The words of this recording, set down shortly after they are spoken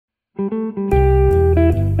Welcome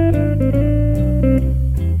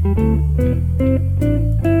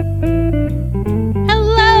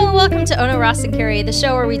to Ono, Ross, and Carrie, the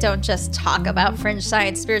show where we don't just talk about fringe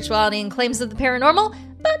science, spirituality, and claims of the paranormal,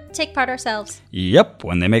 but take part ourselves. Yep,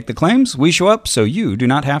 when they make the claims, we show up so you do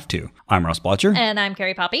not have to. I'm Ross Blotcher. And I'm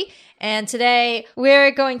Carrie Poppy. And today we're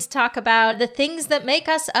going to talk about the things that make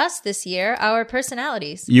us us this year, our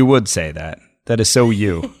personalities. You would say that. That is so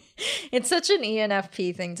you. It's such an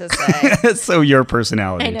ENFP thing to say. It's so your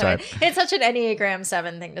personality type. It's such an Enneagram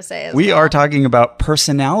 7 thing to say as We well. are talking about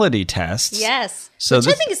personality tests. Yes. So Which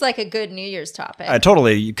I think is like a good New Year's topic.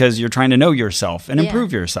 Totally, because you're trying to know yourself and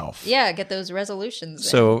improve yourself. Yeah, get those resolutions in.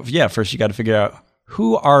 So, yeah, first you got to figure out,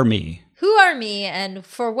 who are me? Who are me, and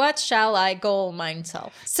for what shall I goal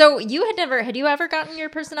myself? So had you ever gotten your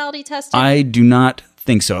personality tested? I do not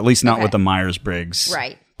think so, at least not with the Myers-Briggs.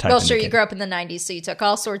 Right. Well, sure, you grew up in the 90s, so you took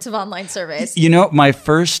all sorts of online surveys. You know, my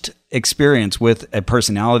first experience with a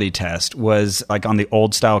personality test was like on the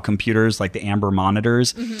old style computers, like the Amber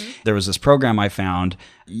monitors. Mm-hmm. There was this program I found.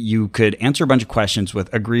 You could answer a bunch of questions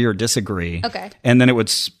with agree or disagree. Okay. And then it would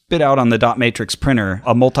spit out on the dot matrix printer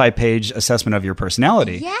a multi-page assessment of your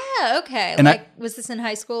personality. Yeah, okay. And was this in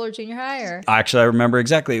high school or junior high? Or? Actually, I remember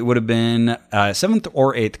exactly. It would have been 7th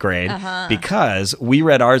or 8th grade because we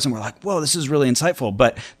read ours and we're like, whoa, this is really insightful.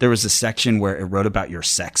 But there was a section where it wrote about your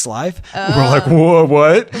sex life. We're like, whoa,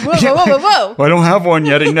 what? Whoa. Well, I don't have one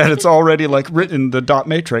yet, and yet it's already like written in the dot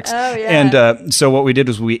matrix. Oh, yeah. And so what we did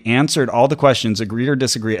was we answered all the questions, agree or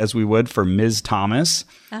disagree, as we would for Ms. Thomas,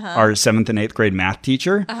 our 7th and 8th grade math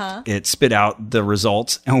teacher. It spit out the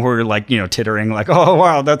results, and we're like, tittering like, oh,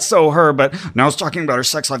 wow, that's so her, but now it's talking about her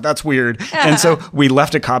sex life. That's weird. And so we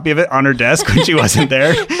left a copy of it on her desk when she wasn't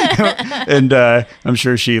there. And I'm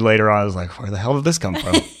sure she later on was like, where the hell did this come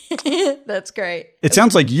from? That's great. It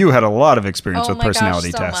sounds like you had a lot of experience with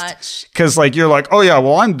personality tests. tests. Because you're like, oh yeah,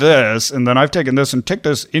 well I'm this, and then I've taken this and take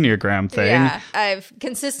this Enneagram thing. Yeah, I've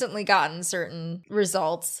consistently gotten certain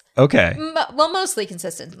results. Okay. Well, mostly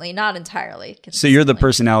consistently, not entirely consistently. So you're the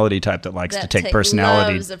personality type that likes to take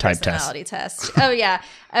personality type tests. Oh yeah.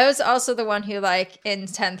 I was also the one who in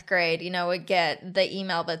 10th grade, would get the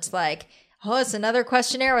email that's like, oh, it's another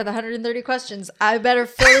questionnaire with 130 questions. I better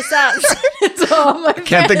fill this out. It's all my friends.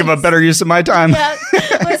 Can't think of a better use of my time. Yeah.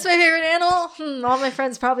 What's my favorite animal? All my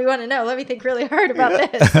friends probably want to know. Let me think really hard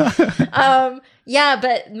about this. Yeah,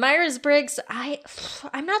 but Myers-Briggs,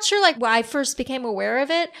 I'm not sure why I first became aware of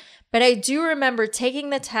it, but I do remember taking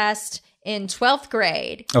the test in 12th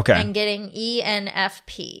grade and getting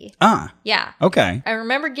ENFP. Yeah. Okay. I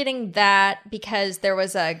remember getting that because there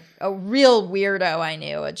was a real weirdo I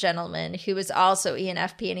knew, a gentleman who was also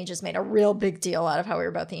ENFP, and he just made a real big deal out of how we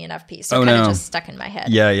were both ENFP. So it kind of just stuck in my head.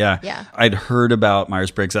 Yeah. I'd heard about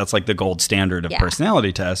Myers-Briggs. That's like the gold standard of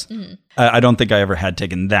personality tests. Mm-hmm. I don't think I ever had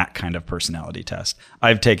taken that kind of personality test.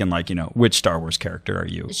 I've taken which Star Wars character are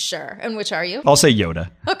you? Sure. And which are you? I'll say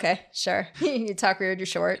Yoda. Okay, sure. You talk weird, you're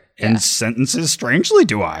short. In sentences, strangely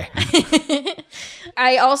do I.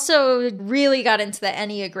 I also really got into the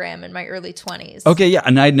Enneagram in my early 20s. Okay, yeah,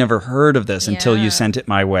 and I'd never heard of this until you sent it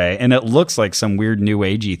my way, and it looks like some weird new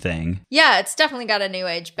agey thing. Yeah, it's definitely got a new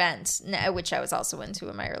age bent, which I was also into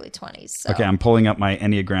in my early 20s. So. Okay, I'm pulling up my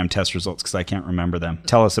Enneagram test results because I can't remember them.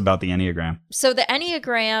 Tell us about the Enneagram. So the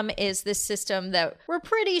Enneagram is this system that we're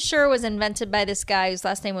pretty sure was invented by this guy whose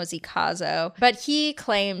last name was Ikazo, but he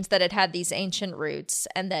claimed that it had these ancient roots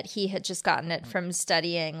and that he had just gotten it from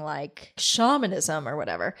studying shamanism or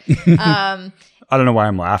whatever. I don't know why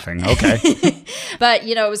I'm laughing. Okay. But,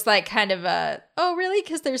 it was kind of oh, really?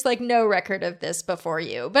 Because there's no record of this before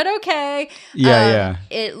you. But okay. Yeah.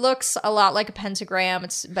 It looks a lot like a pentagram,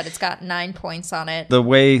 but it's got 9 points on it. The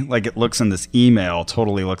way it looks in this email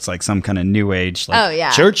totally looks like some kind of new age,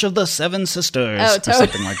 Church of the Seven Sisters or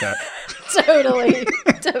something like that. Totally.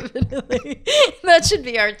 Definitely. That should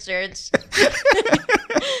be our church.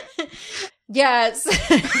 Yes.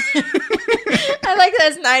 I like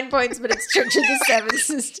that it's 9 points, but it's Church of the Seven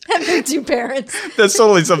Sisters and their 2 parents. That's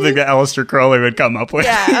totally something that Aleister Crowley would come up with.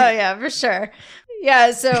 Yeah, oh yeah, for sure.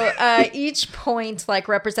 Yeah, so each point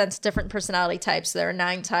represents different personality types. There are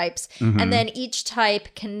 9 types. Mm-hmm. And then each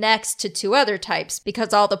type connects to 2 other types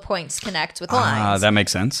because all the points connect with lines. That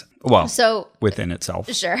makes sense. Well, within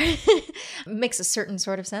itself. Sure. Makes a certain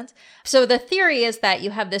sort of sense. So the theory is that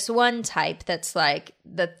you have this one type that's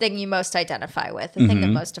the thing you most identify with, the thing that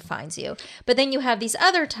most defines you. But then you have these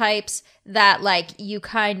other types that like you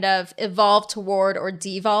kind of evolve toward or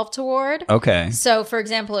devolve toward. Okay. So, for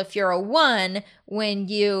example, if you're a 1, when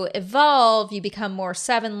you evolve, you become more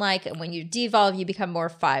 7-like, and when you devolve, you become more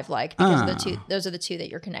 5-like because those are the two that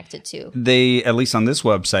you're connected to. They, at least on this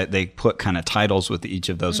website, they put kind of titles with each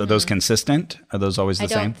of those. Are those consistent? Are those always the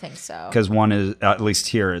same? I don't think so. Because 1 is, at least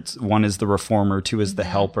here, it's 1 is the reformer, 2 is the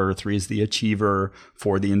helper, 3 is the achiever,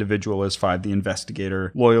 4 the individualist, 5 the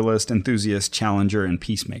investigator, loyalist, enthusiast, challenger, and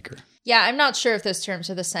peacemaker. Yeah, I'm not sure if those terms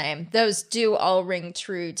are the same. Those do all ring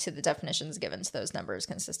true to the definitions given to those numbers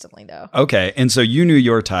consistently, though. Okay, and so you knew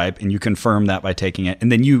your type, and you confirmed that by taking it,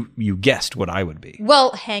 and then you guessed what I would be.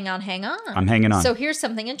 Well, hang on. I'm hanging on. So here's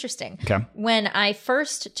something interesting. Okay. When I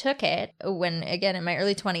first took it, again, in my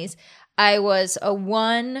early 20s, I was a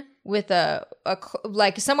 1 with a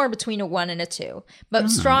like somewhere between a 1 and a 2,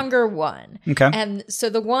 but stronger 1. Okay. And so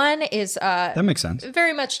the 1 is that makes sense.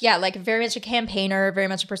 Very much, like very much a campaigner, very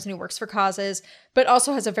much a person who works for causes, but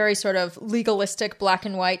also has a very sort of legalistic black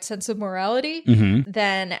and white sense of morality.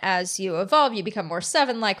 Then as you evolve, you become more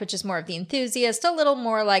 7-like, which is more of the enthusiast, a little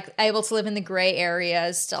more like able to live in the gray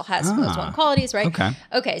areas, still has those 1 qualities, right?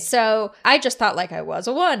 Okay, so I just thought like I was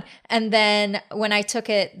a 1. And then when I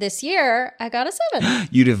took it this year, I got a 7.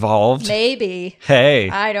 You'd evolved. Maybe. Hey.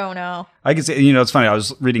 I don't know. I can say, it's funny. I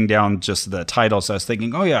was reading down just the title, so I was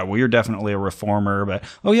thinking, oh, yeah, well, you're definitely a reformer, but,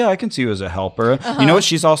 oh, yeah, I can see you as a helper. You know what?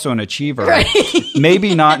 She's also an achiever. Right.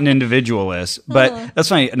 Maybe not an individualist, but that's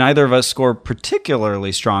funny. Neither of us score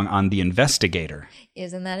particularly strong on the investigator.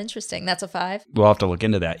 Isn't that interesting? That's a 5? We'll have to look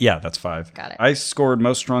into that. Yeah, that's 5. Got it. I scored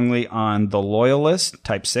most strongly on the loyalist,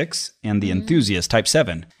 type 6, and the enthusiast, type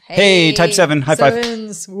 7. Hey, type 7. High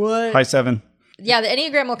Sevens. five. What? High 7. Yeah, the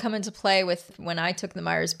Enneagram will come into play with when I took the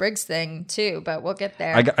Myers-Briggs thing too, but we'll get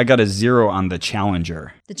there. I got a 0 on the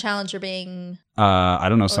challenger. The challenger being? I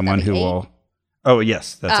don't know, someone who 8? will... Oh,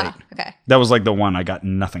 yes, that's 8. Okay. That was like the one I got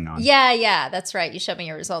nothing on. Yeah, that's right. You showed me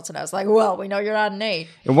your results and I was like, well, we know you're not an 8.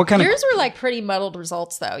 And what kind Yours were like pretty muddled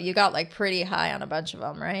results though. You got like pretty high on a bunch of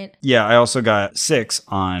them, right? Yeah, I also got 6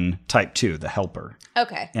 on type 2, the helper.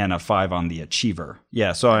 Okay. And a 5 on the achiever.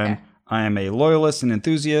 Yeah, so I am a loyalist and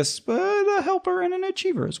enthusiast, but a helper and an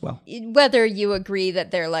achiever as well. Whether you agree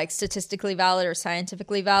that they're like statistically valid or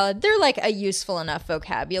scientifically valid, they're like a useful enough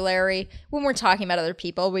vocabulary. When we're talking about other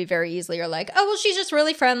people, we very easily are like, oh, well, she's just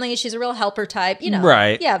really friendly. She's a real helper type,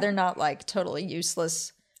 Right. Yeah, they're not like totally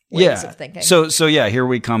useless ways of thinking. So yeah, here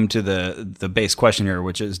we come to the base question here,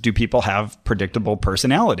 which is, do people have predictable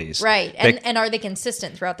personalities? Right. And are they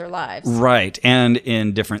consistent throughout their lives? Right. And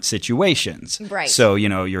in different situations. Right. So,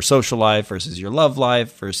 your social life versus your love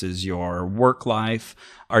life versus your work life.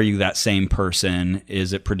 Are you that same person?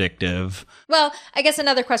 Is it predictive? Well, I guess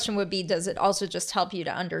another question would be, does it also just help you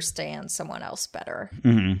to understand someone else better?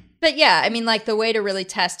 But yeah, I mean, like the way to really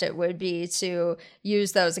test it would be to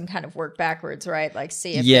use those and kind of work backwards, right? Like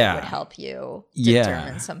see if it would help you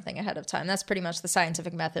determine something ahead of time. That's pretty much the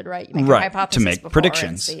scientific method, right? You make a hypothesis to make before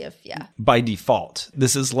predictions. And see if, By default,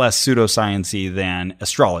 this is less pseudoscience-y than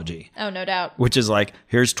astrology. Oh, no doubt. Which is like,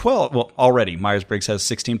 here's 12. Well, already Myers-Briggs has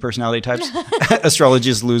 16 personality types.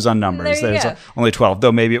 Astrologists lose on numbers. There's only 12,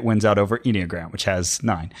 though maybe it wins out over Enneagram, which has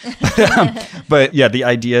 9. But yeah, the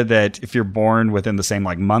idea that if you're born within the same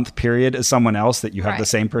like month period as someone else, that you have the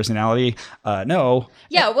same personality, no.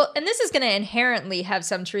 Yeah, well, and this is going to inherently have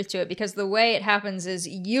some truth to it because the way it happens is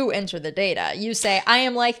you enter the data. You say, I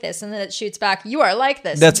am like this, and then it shoots back, you are like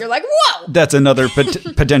this. And you're like, whoa! That's another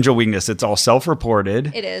potential weakness. It's all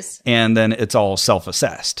self-reported. It is. And then it's all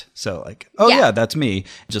self-assessed. So like, yeah, that's me.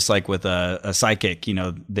 Just like with a psychic,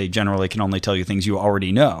 they generally can only tell you things you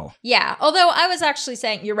already know. Yeah, although I was actually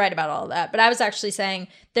saying, you're right about all of that, but I was actually saying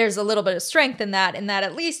there's a little bit of strength in that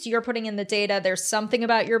at least you're putting in the data, there's something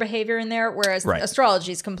about your behavior in there, whereas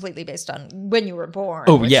astrology is completely based on when you were born.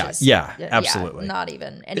 Oh, yeah, absolutely. Not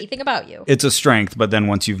even anything about you. It's a strength, but then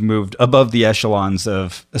once you've moved above the echelons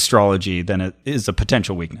of astrology, then it is a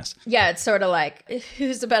potential weakness. Yeah, it's sort of like,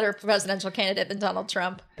 who's a better presidential candidate than Donald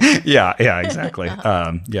Trump? Yeah, exactly.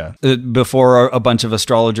 Before a bunch of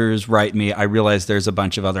astrologers write me, I realize there's a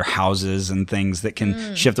bunch of other houses and things that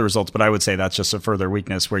can shift the results, but I would say that's just a further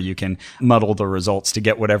weakness where you can muddle the results to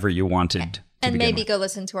get whatever you wanted. And maybe go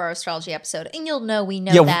listen to our astrology episode, and you'll know we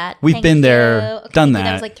know that. We've been there, done that.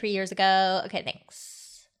 That was like 3 years ago. Okay,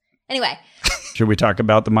 thanks. Anyway. Should we talk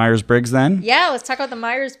about the Myers-Briggs then? Yeah, let's talk about the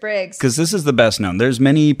Myers-Briggs. Because this is the best known. There's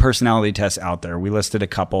many personality tests out there. We listed a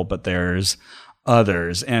couple, but there's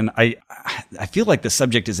others. And I feel like the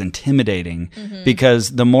subject is intimidating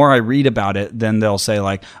because the more I read about it, then they'll say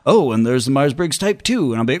like, oh, and there's the Myers-Briggs type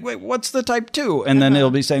 2. And I'll be like, wait, what's the type 2? And then it'll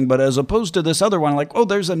be saying, but as opposed to this other one, like, oh,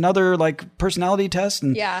 there's another like personality test.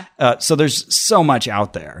 And so there's so much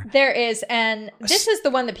out there. There is. And this is the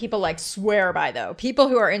one that people like swear by, though. People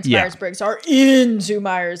who are into Myers-Briggs are into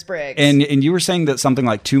Myers-Briggs. And you were saying that something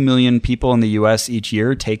like 2 million people in the U.S. each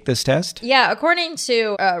year take this test? Yeah. According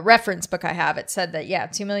to a reference book I have, it said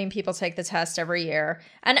that, 2 million people take the test every year.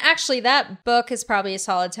 And actually, that book is probably a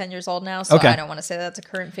solid 10 years old now. So I don't want to say that's a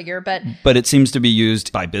current figure. But it seems to be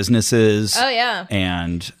used by businesses. Oh, yeah.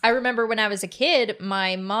 And I remember when I was a kid,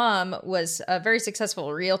 my mom was a very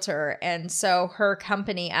successful realtor. And so her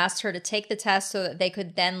company asked her to take the test so that they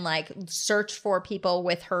could then like search for people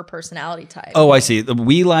with her personality type. Oh, I see.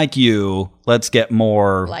 We like you. Let's get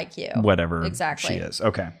more like you. Whatever exactly. she is.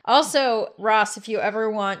 Okay. Also, Ross, if you ever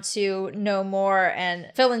want to know more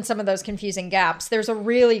and fill in some of those confusing gaps, there's a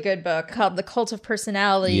really good book called The Cult of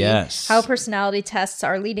Personality. Yes. How personality tests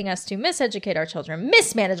are leading us to miseducate our children,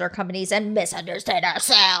 mismanage our companies, and misunderstand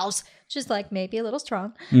ourselves. Which is like maybe a little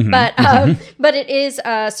strong, but it is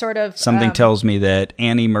sort of something tells me that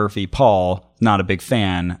Annie Murphy Paul not a big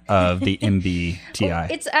fan of the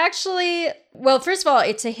MBTI. It's actually first of all,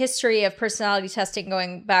 it's a history of personality testing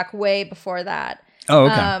going back way before that. Oh,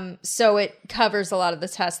 okay. So it covers a lot of the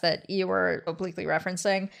tests that you were obliquely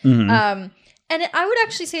referencing. And I would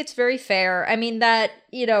actually say it's very fair. I mean, that,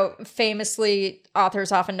 famously,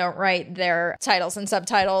 authors often don't write their titles and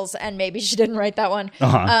subtitles, and maybe she didn't write that one.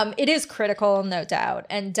 It is critical, no doubt.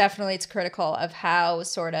 And definitely it's critical of how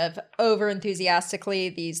sort of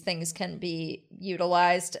over-enthusiastically these things can be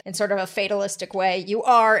utilized in sort of a fatalistic way. You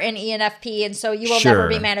are an ENFP, and so you will never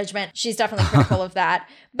be management. She's definitely critical of that.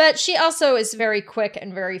 But she also is very quick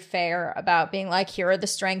and very fair about being like, here are the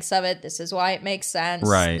strengths of it. This is why it makes sense.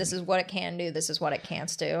 Right. This is what it can do. This is what it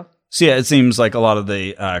can't do. So yeah, it seems like a lot of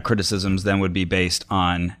the criticisms then would be based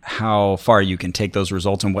on how far you can take those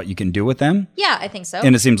results and what you can do with them. Yeah, I think so.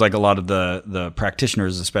 And it seems like a lot of the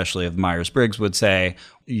practitioners, especially of Myers-Briggs, would say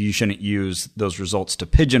you shouldn't use those results to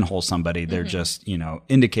pigeonhole somebody. They're just,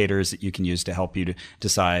 indicators that you can use to help you to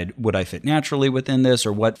decide, would I fit naturally within this,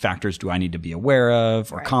 or what factors do I need to be aware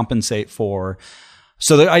of or compensate for?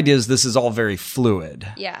 So the idea is this is all very fluid.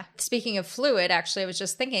 Yeah. Speaking of fluid, actually, I was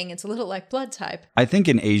just thinking it's a little like blood type. I think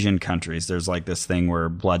in Asian countries, there's like this thing where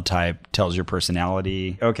blood type tells your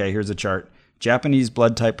personality. Okay, here's a chart. Japanese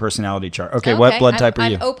blood type personality chart. Okay, what blood type are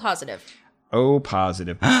you? I'm O positive. O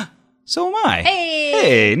positive. So am I.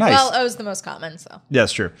 Hey, nice. Well, O's the most common, so.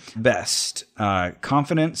 That's true. Best.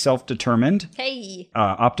 Confident, self-determined. Hey.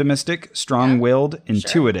 Optimistic, strong-willed,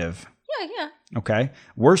 intuitive. Yeah. Okay.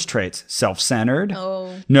 Worst traits, self-centered.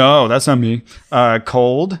 Oh. No, that's not me.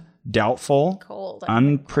 Cold, doubtful.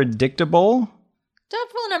 Unpredictable.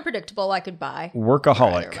 Doubtful and unpredictable, I could buy.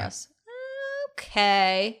 Workaholic.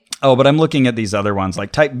 Okay. Oh, but I'm looking at these other ones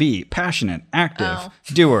like type B, passionate, active,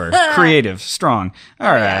 doer, creative, strong.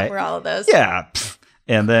 All right. Yeah, we're all of those. Yeah.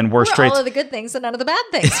 And then worst traits. All of the good things and none of the bad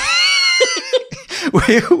things.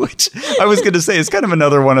 Which I was going to say is kind of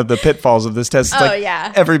another one of the pitfalls of this test.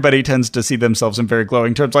 It's everybody tends to see themselves in very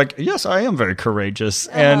glowing terms. Like, yes, I am very courageous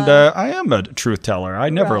and I am a truth teller.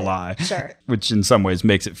 I never lie. Sure. Which in some ways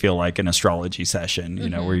makes it feel like an astrology session,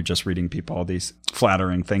 where you're just reading people all these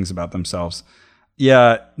flattering things about themselves.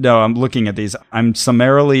 Yeah, no, I'm looking at these. I'm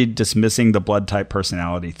summarily dismissing the blood type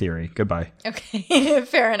personality theory. Goodbye. Okay,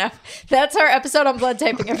 fair enough. That's our episode on blood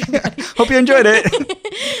typing, everybody. Hope you enjoyed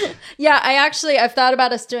it. Yeah, I've thought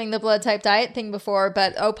about us doing the blood type diet thing before,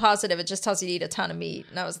 but O positive, it just tells you to eat a ton of meat.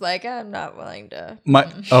 And I was like, I'm not willing to.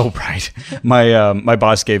 Right. My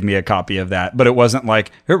boss gave me a copy of that, but it wasn't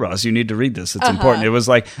like, here, Ross, you need to read this. It's important. It was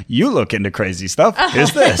like, you look into crazy stuff.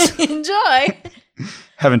 Here's this. Enjoy.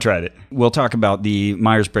 Haven't tried it. We'll talk about the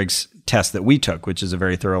Myers-Briggs test that we took, which is a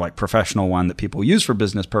very thorough, professional one that people use for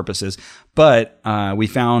business purposes. But we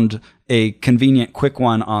found a convenient, quick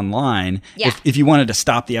one online. Yeah. If you wanted to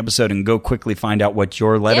stop the episode and go quickly find out what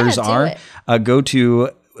your letters are, go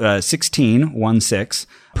to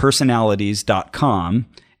 16personalities.com.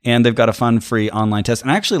 And they've got a fun, free online test. And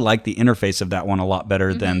I actually like the interface of that one a lot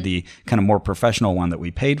better than the kind of more professional one that we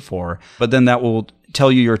paid for. But then that will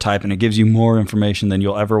tell you your type, and it gives you more information than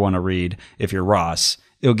you'll ever want to read if you're Ross.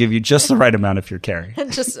 It'll give you just the right amount if you're Carrie.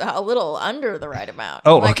 Just a little under the right amount.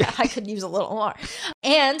 Oh, okay. I could use a little more.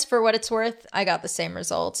 And for what it's worth, I got the same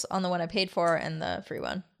results on the one I paid for and the free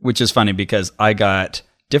one. Which is funny because I got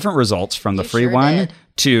different results from the free one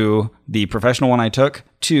to the professional one I took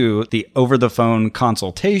to the over-the-phone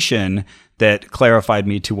consultation that clarified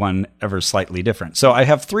me to one ever slightly different. So I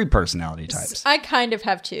have 3 personality types. I kind of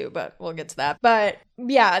have 2, but we'll get to that. But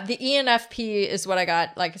yeah, the ENFP is what I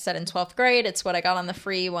got, like I said, in 12th grade. It's what I got on the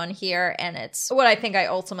free one here, and it's what I think I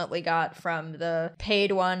ultimately got from the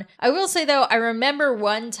paid one. I will say, though, I remember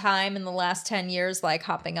one time in the last 10 years, like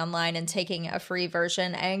hopping online and taking a free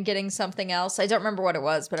version and getting something else. I don't remember what it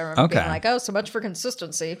was, but I remember being like, oh, so much for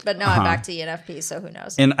consistency. But now I'm back to ENFP, so who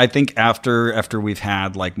knows? And I think after we've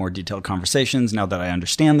had like more detailed conversations, now that I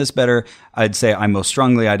understand this better, I'd say I most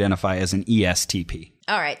strongly identify as an ESTP.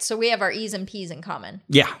 All right, so we have our E's and P's in common.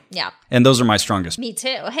 Yeah. Yeah. And those are my strongest. Me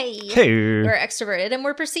too. Hey. We're extroverted and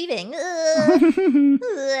we're perceiving.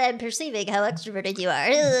 I'm perceiving how extroverted you are.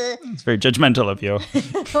 It's very judgmental of you.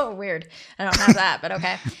 Oh, weird. I don't have that, but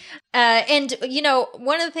okay. And,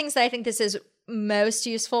 one of the things that I think this is most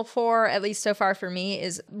useful for, at least so far for me,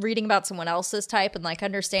 is reading about someone else's type and like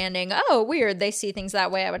understanding, oh, weird, they see things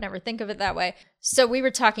that way. I would never think of it that way. So we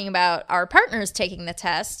were talking about our partners taking the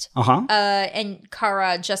test. And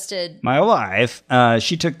Cara just did. My wife,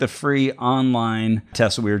 she took the free online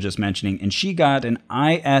test we were just mentioning, and she got an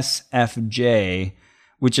ISFJ,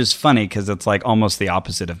 which is funny because it's like almost the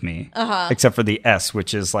opposite of me, except for the S,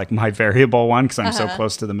 which is like my variable one because I'm so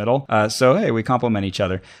close to the middle. So, hey, we complement each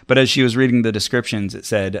other. But as she was reading the descriptions, it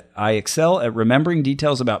said, I excel at remembering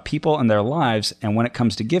details about people and their lives. And when it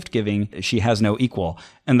comes to gift giving, she has no equal.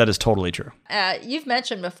 And that is totally true. You've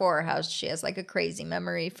mentioned before how she has like a crazy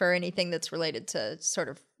memory for anything that's related to sort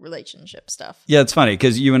of relationship stuff. Yeah, it's funny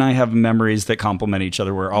because you and I have memories that complement each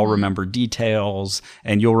other where I'll remember details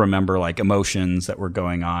and you'll remember like emotions that were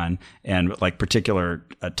going on and like particular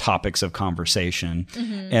topics of conversation.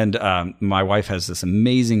 And my wife has this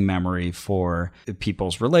amazing memory for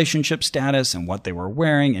people's relationship status and what they were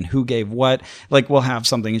wearing and who gave what. Like we'll have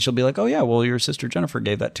something and she'll be like, oh yeah, well your sister Jennifer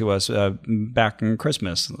gave that to us back in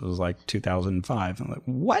Christmas. It was like 2005. I'm like,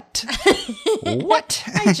 what? What?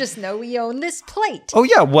 I just know we own this plate. Oh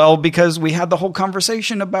yeah, well, because we had the whole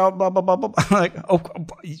conversation about blah, blah, blah, blah. Like, oh,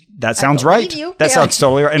 that sounds right. That sounds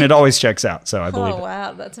totally right. And it always checks out. So I believe it. Oh,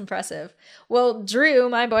 wow. That's impressive. Well, Drew,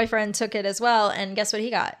 my boyfriend, took it as well. And guess what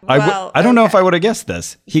he got? I don't know if I would have guessed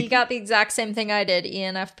this. He got the exact same thing I did,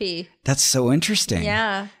 ENFP. That's so interesting.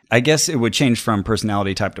 Yeah. I guess it would change from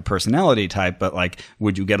personality type to personality type, but like,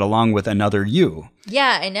 would you get along with another you?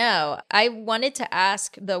 Yeah, I know. I wanted to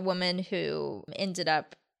ask the woman who ended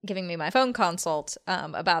up giving me my phone consult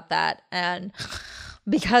about that. And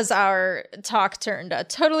because our talk turned a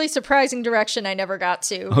totally surprising direction I never got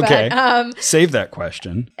to. Okay. But, save that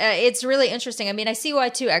question. It's really interesting. I mean, I see why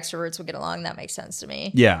 2 extroverts would get along. That makes sense to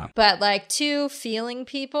me. Yeah. But like 2 feeling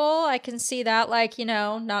people, I can see that like,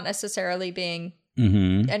 not necessarily being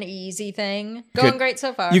an easy thing. Going great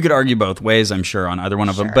so far. You could argue both ways, I'm sure, on either one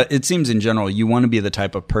of them. But it seems in general, you want to be the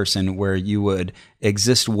type of person where you would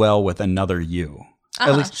exist well with another you.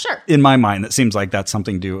 At least in my mind, it seems like that's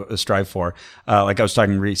something to strive for. Like I was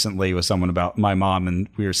talking recently with someone about my mom, and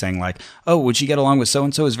we were saying like, oh, would she get along with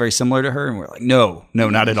so-and-so is very similar to her? And we're like, no,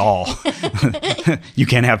 not at all. You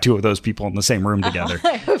can't have 2 of those people in the same room together.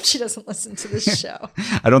 I hope she doesn't listen to this show.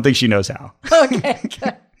 I don't think she knows how. Okay,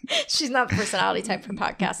 good. She's not the personality type for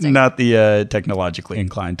podcasting. Not the technologically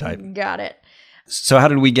inclined type. Got it. So how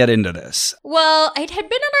did we get into this? Well, it had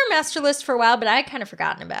been on our master list for a while, but I had kind of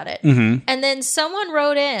forgotten about it. And then someone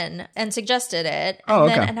wrote in and suggested it.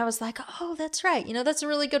 And and I was like, oh, that's right. That's a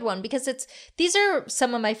really good one because these are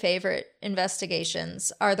some of my favorite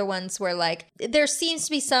investigations are the ones where like there seems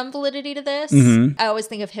to be some validity to this. I always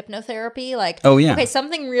think of hypnotherapy. Like, okay,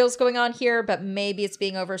 something real's going on here, but maybe it's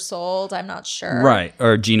being oversold. I'm not sure. Right.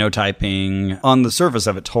 Or genotyping. On the surface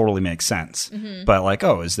of it totally makes sense. But like,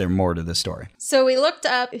 oh, is there more to this story? So we looked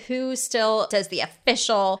up who still does the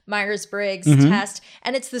official Myers-Briggs test,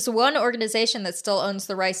 and it's this one organization that still owns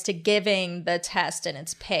the rights to giving the test in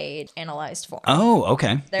its paid, analyzed form. Oh,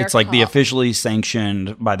 okay. It's like the officially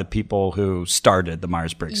sanctioned by the people who started the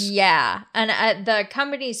Myers-Briggs. Yeah, and the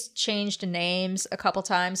company's changed names a couple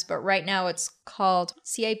times, but right now it's called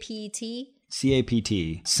CAPT.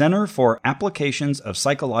 CAPT, Center for Applications of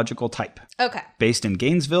Psychological Type. Okay. Based in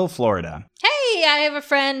Gainesville, Florida. Hey, I have a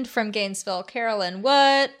friend from Gainesville, Carolyn.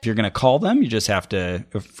 What? If you're going to call them, you just have to,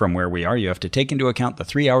 from where we are, you have to take into account the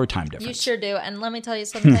 3-hour time difference. You sure do. And let me tell you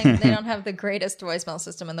something, they don't have the greatest voicemail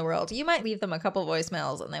system in the world. You might leave them a couple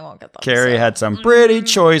voicemails and they won't get them. Carrie had some pretty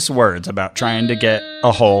choice words about trying to get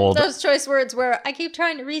a hold. Those choice words were, I keep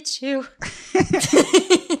trying to reach you.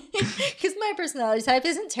 Because my personality type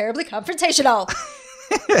isn't terribly confrontational.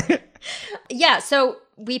 Yeah, so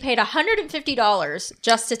we paid $150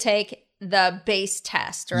 just to take the base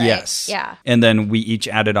test, right? Yes. Yeah. And then we each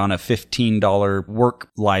added on a $15 work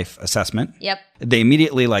life assessment. Yep. They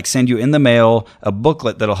immediately send you in the mail a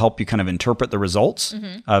booklet that'll help you kind of interpret the results,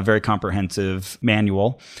 a very comprehensive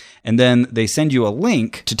manual. And then they send you a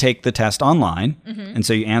link to take the test online. And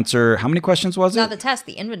so you answer, how many questions was it? Not the test,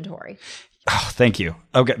 the inventory. Oh, thank you.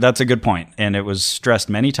 Okay, that's a good point. And it was stressed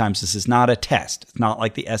many times. This is not a test. It's not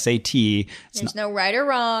like the SAT. There's no right or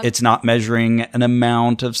wrong. It's not measuring an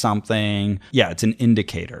amount of something. Yeah, it's an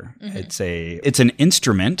indicator. It's an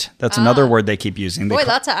instrument. That's another word they keep using. Boy,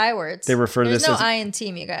 lots of I words. They refer to There's this no as... I in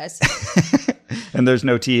team, you guys. And there's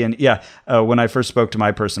no T. And when I first spoke to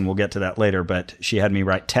my person, we'll get to that later, but she had me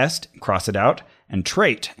write test, cross it out, and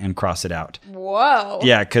trait, and cross it out. Whoa.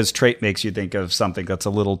 Yeah, because trait makes you think of something that's a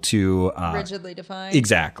little too... rigidly defined.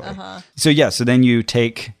 Exactly. So then you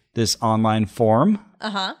take this online form.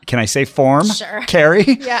 Can I say form? Sure. Carrie?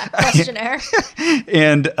 Yeah, questionnaire.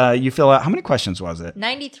 And you fill out, how many questions was it?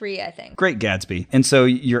 93, I think. Great Gatsby. And so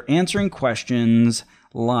you're answering questions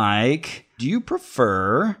like, do you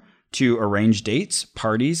prefer to arrange dates,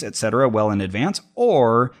 parties, etc. well in advance,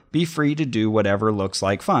 or be free to do whatever looks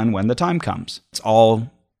like fun when the time comes? It's all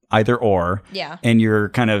either or. Yeah. And you're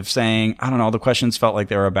kind of saying, I don't know, the questions felt like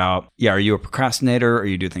they were about, are you a procrastinator, or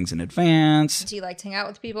you do things in advance? Do you like to hang out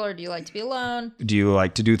with people, or do you like to be alone? Do you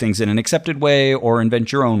like to do things in an accepted way or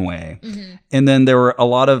invent your own way? And then there were a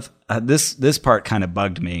lot of, this part kind of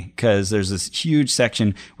bugged me, because there's this huge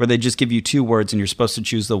section where they just give you 2 words and you're supposed to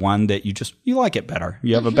choose the one that you like it better.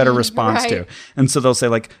 You have a better response to. And so they'll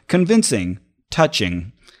say convincing,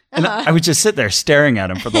 touching. And I would just sit there staring at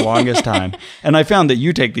them for the longest time. And I found that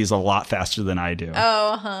you take these a lot faster than I do.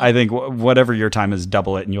 I think whatever your time is,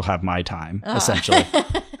 double it and you'll have my time, essentially.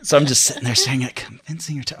 So I'm just sitting there staring at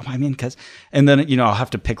convincing or and then, I'll have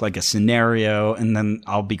to pick a scenario, and then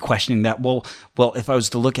I'll be questioning that. Well, if I was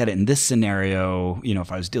to look at it in this scenario,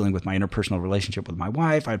 if I was dealing with my interpersonal relationship with my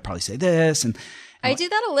wife, I'd probably say this. And I do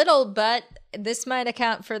that a little, but this might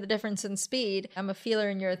account for the difference in speed. I'm a feeler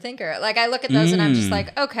and you're a thinker. I look at those and I'm just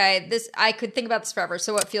okay, I could think about this forever.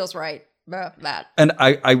 So what feels right? That. And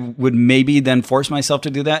I would maybe then force myself to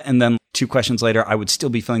do that. And then 2 questions later, I would still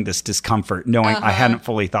be feeling this discomfort, knowing I hadn't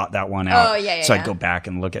fully thought that one out. So I'd go back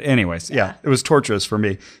and look at it. Anyways, it was torturous for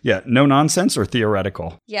me. Yeah, no nonsense or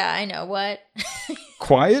theoretical. Yeah, I know. What?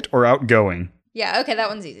 Quiet or outgoing? Yeah, okay, that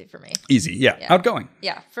one's easy for me. Easy, yeah. Outgoing.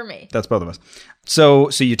 Yeah, for me. That's both of us. So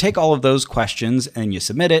you take all of those questions and you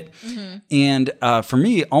submit it. And for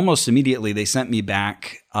me, almost immediately, they sent me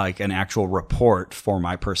back an actual report for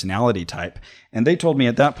my personality type. And they told me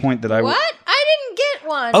at that point that What? I didn't get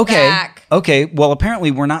one back. Okay. Well, apparently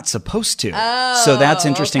we're not supposed to. So that's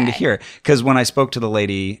interesting to hear. Because when I spoke to the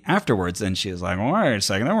lady afterwards, then she was like, well, wait a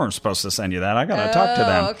second, they weren't supposed to send you that. I got to talk to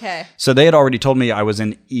them. Okay. So they had already told me I was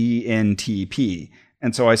an ENTP.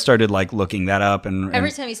 And so I started looking that up. And every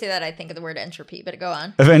time you say that, I think of the word entropy, but go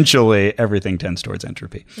on. Eventually, everything tends towards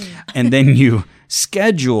entropy. And then you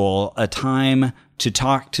schedule a time to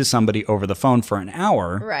talk to somebody over the phone for an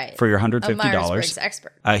hour for your $150. A Myers-Briggs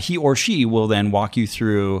expert. He or she will then walk you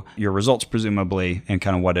through your results, presumably, and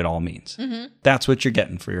kind of what it all means. That's what you're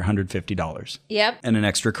getting for your $150. Yep. And an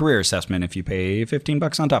extra career assessment if you pay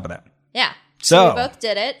 $15 on top of that. Yeah. So we both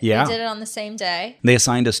did it. Yeah. We did it on the same day. They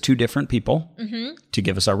assigned us 2 different people to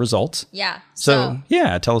give us our results. Yeah. So,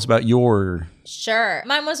 tell us about your... Sure.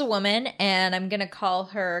 Mine was a woman, and I'm going to call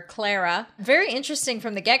her Clara. Very interesting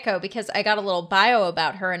from the get-go, because I got a little bio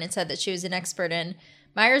about her, and it said that she was an expert in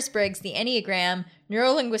Myers-Briggs, the Enneagram,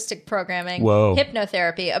 neuro-linguistic programming,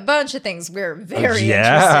 hypnotherapy, a bunch of things we're very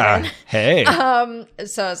interested in. Hey.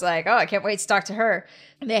 So I was like, I can't wait to talk to her.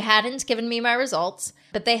 They hadn't given me my results,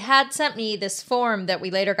 but they had sent me this form that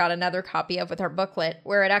we later got another copy of with our booklet,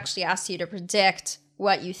 where it actually asks you to predict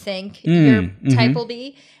what you think your type will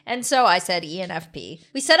be. And so I said ENFP.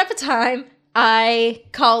 We set up a time. I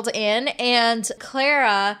called in, and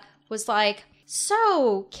Clara was like,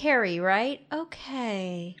 so, Carrie, right?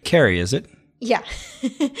 Okay. Carrie, is it? Yeah.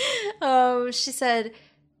 She said,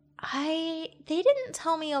 they didn't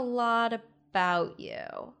tell me a lot about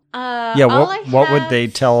you. What would they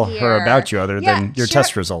tell her about you other than your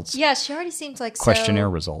test results? Yeah, she already seems like questionnaire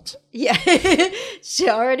results. Yeah. She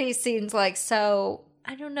already seems like so,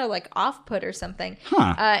 I don't know, off-put or something.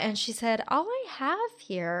 And she said, all I have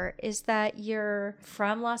here is that you're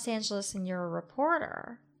from Los Angeles and you're a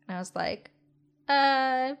reporter. And I was like,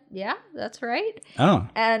 yeah, that's right. Oh.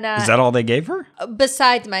 And is that all they gave her?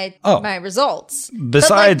 Besides my results.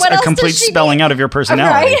 Besides a complete spelling out of your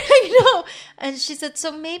personality. Right? I know. And she said,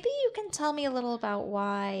 so maybe you can tell me a little about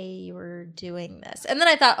why you were doing this. And then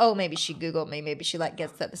I thought, oh, maybe she Googled me. Maybe she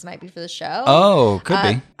gets that this might be for the show. Oh, could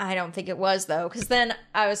be. I don't think it was, though, because then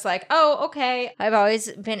I was like, oh, okay. I've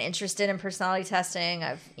always been interested in personality testing.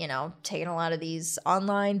 I've, taken a lot of these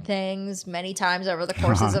online things many times over the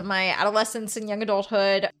courses of my adolescence and young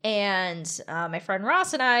adulthood. And my friend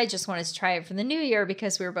Ross and I just wanted to try it for the new year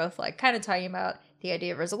because we were both kind of talking about the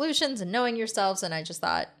idea of resolutions and knowing yourselves. And I just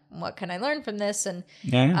thought, what can I learn from this? And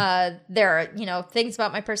there are, things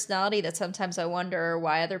about my personality that sometimes I wonder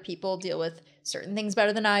why other people deal with certain things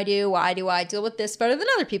better than I do. Why do I deal with this better than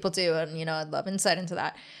other people do? And, I'd love insight into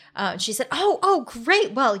that. She said, oh,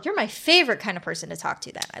 great. Well, you're my favorite kind of person to talk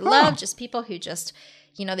to then. I love just people who just,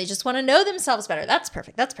 they just want to know themselves better. That's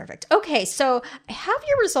perfect. That's perfect. Okay, so I have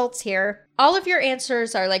your results here. All of your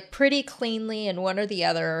answers are pretty cleanly in one or the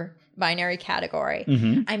other binary category.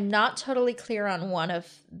 Mm-hmm. I'm not totally clear on one of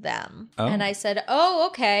them. Oh. And I said, oh,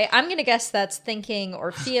 okay. I'm going to guess that's thinking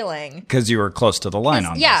or feeling. Because you were close to the line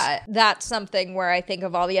on this. Yeah, that's something where I think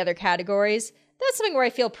of all the other categories. That's something where I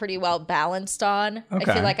feel pretty well balanced on. Okay.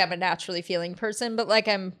 I feel like I'm a naturally feeling person, but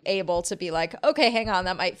I'm able to be okay, hang on,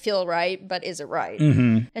 that might feel right, but is it right?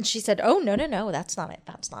 Mm-hmm. And she said, oh, no, that's not it.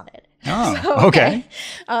 That's not it. Oh, so, okay.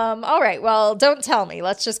 All right, well, don't tell me.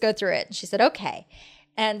 Let's just go through it. And she said, okay.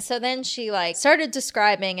 And so then she started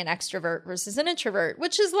describing an extrovert versus an introvert,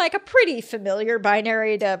 which is a pretty familiar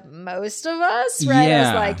binary to most of us, right?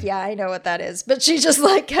 Yeah. I was I know what that is. But she just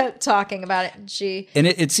kept talking about it. And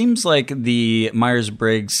it seems like the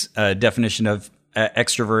Myers-Briggs definition of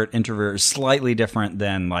extrovert, introvert is slightly different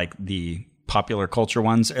than the popular culture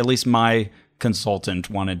ones. At least my consultant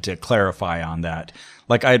wanted to clarify on that.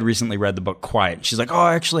 I had recently read the book Quiet. She's like, oh,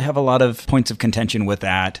 I actually have a lot of points of contention with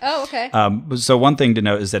that. Oh, okay. So one thing to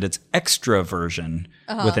note is that it's extraversion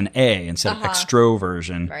with an A instead of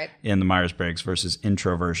extroversion in the Myers-Briggs versus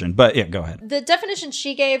introversion. But yeah, go ahead. The definition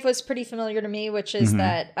she gave was pretty familiar to me, which is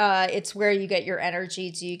that it's where you get your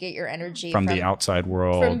energy. Do you get your energy from the outside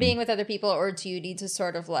world? From being with other people, or do you need to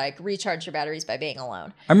sort of recharge your batteries by being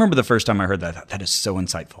alone? I remember the first time I heard that. I thought, that is so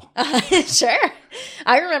insightful. Sure.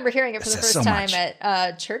 I remember hearing it for the first time at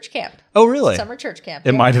church camp. Oh, really? Summer church camp.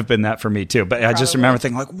 It might have been that for me too. But I just remember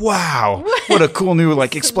thinking wow, what a cool new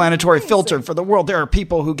explanatory filter for the world. There are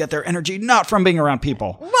people who get their energy not from being around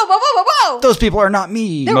people. Whoa. Those people are not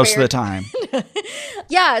me. They're most weird. Of the time.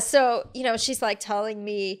 Yeah. So, she's telling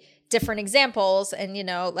me different examples. And,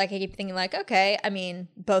 I keep thinking okay, I mean,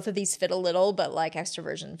 both of these fit a little, but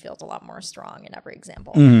extroversion feels a lot more strong in every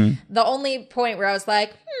example. Mm-hmm. The only point where I was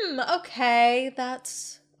okay,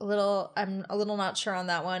 that's I'm a little not sure on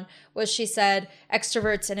that one, was she said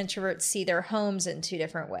extroverts and introverts see their homes in two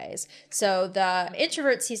different ways. So the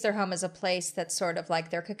introvert sees their home as a place that's sort of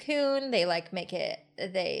their cocoon. They make it,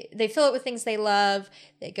 they fill it with things they love.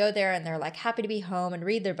 They go there and they're happy to be home and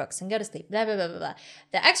read their books and go to sleep, blah, blah, blah, blah, blah.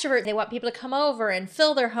 The extrovert, they want people to come over and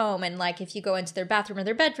fill their home. And if you go into their bathroom or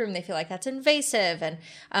their bedroom, they feel that's invasive. And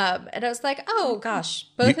I was oh gosh,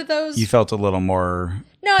 both of those. You felt a little more...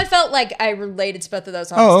 No, I felt I related to both of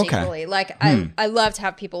those almost equally. I love to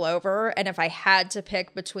have people over, and if I had to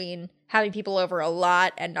pick between having people over a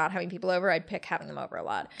lot and not having people over, I'd pick having them over a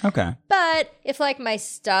lot. Okay. But if my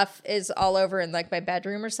stuff is all over in my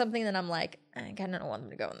bedroom or something, then I'm I kind of don't want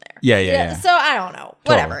them to go in there. Yeah. So I don't know.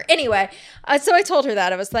 Whatever. Totally. Anyway, so I told her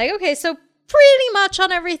that. I was okay, so pretty much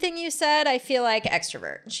on everything you said, I feel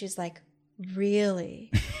extrovert. And she's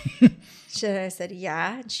really? I said,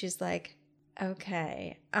 yeah. And she's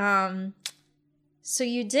okay. So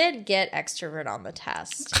you did get extrovert on the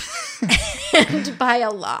test. And by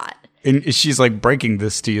a lot. And she's breaking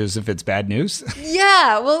this to you as if it's bad news?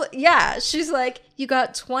 Yeah. Well, yeah. She's you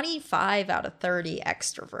got 25 out of 30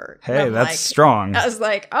 extrovert. Hey, that's strong. I was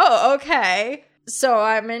oh, okay. So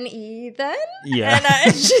I'm an E then? Yeah.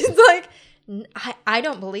 And she's I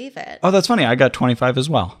don't believe it. Oh, that's funny. I got 25 as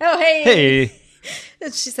well. Oh, hey. Hey.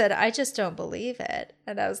 And she said, I just don't believe it.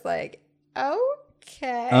 And I was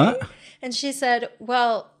okay. And she said,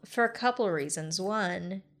 well, for a couple of reasons.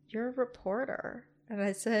 One, you're a reporter. And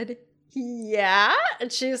I said, yeah.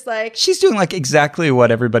 And she was she's doing exactly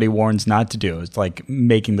what everybody warns not to do. It's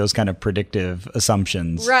making those kind of predictive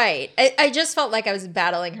assumptions. Right. I just felt I was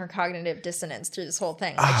battling her cognitive dissonance through this whole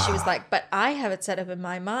thing. She was but I have it set up in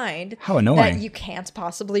my mind. How annoying. That you can't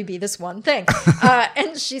possibly be this one thing.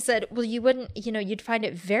 And she said, well, you wouldn't, you'd find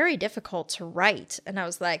it very difficult to write. And I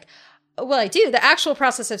was Well, I do. The actual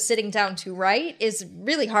process of sitting down to write is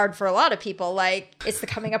really hard for a lot of people. Like, it's the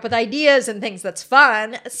coming up with ideas and things that's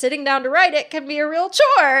fun. Sitting down to write it can be a real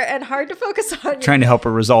chore and hard to focus on. Trying to help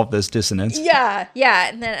her resolve this dissonance. Yeah.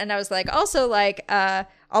 And I was like, also, like,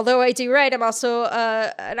 although I do write, I'm also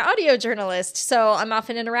an audio journalist. So I'm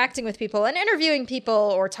often interacting with people and interviewing people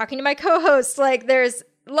or talking to my co-hosts. Like, there's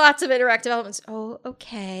lots of interactive elements. Oh,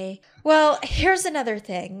 okay. Well, here's another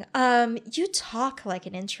thing. You talk like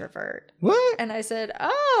an introvert. What? And I said,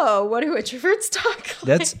 oh, what do introverts talk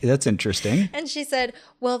like? That's interesting. And she said,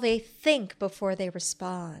 well, they think before they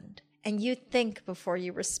respond. And you think before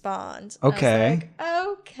you respond. Okay. I was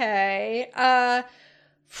like, okay.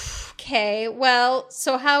 Okay, well,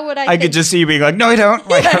 so how would I could just see you being like, no, I don't.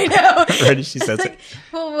 Like, I know. Right, she says like, it.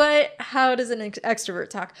 Well, how does an extrovert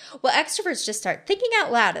talk? Well, extroverts just start thinking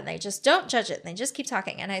out loud and they just don't judge it and they just keep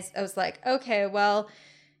talking. And I was like, okay, well,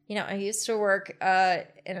 I used to work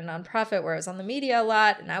in a nonprofit where I was on the media a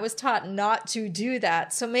lot and I was taught not to do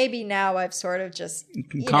that. So maybe now I've sort of just,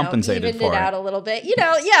 compensated evened for it out a little bit.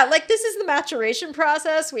 Like this is the maturation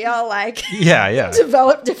process. We all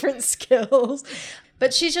develop different skills.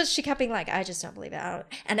 But she kept being like, I just don't believe it.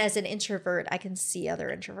 And as an introvert, I can see other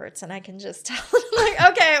introverts and I can just tell them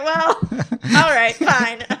like, okay, well, all right,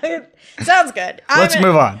 fine. Sounds good. Let's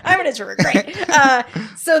move on. I'm an introvert. Great.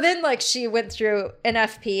 So then like she went through an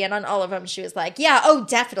FP and on all of them, she was like, yeah, oh,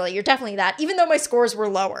 definitely. You're definitely that. Even though my scores were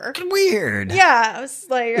lower. Weird. Yeah. I was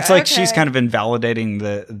like, it's like she's kind of invalidating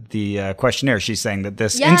the questionnaire. She's saying that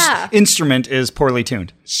this instrument is poorly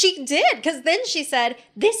tuned. She did. Because then she said,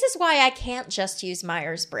 this is why I can't just use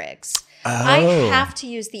Myers-Briggs. Oh. I have to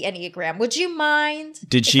use the Enneagram. Would you mind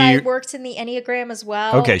if I worked in the Enneagram as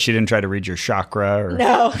well? Okay, she didn't try to read your chakra? Or...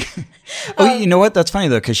 No. You know what? That's funny,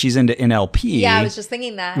 though, because she's into NLP. Yeah, I was just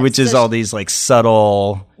thinking that. Which is all these, like,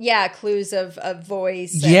 subtle... Yeah, clues of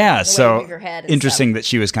voice. Yeah, and so your head interesting that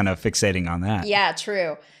she was kind of fixating on that. Yeah,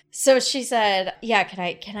 true. So she said, yeah,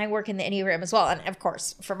 can I work in the Enneagram as well? And, of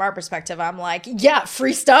course, from our perspective, I'm like, yeah,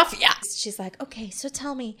 free stuff, yeah. She's like, okay, so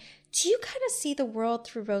tell me, do you kind of see the world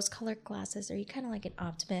through rose-colored glasses? Are you kind of like an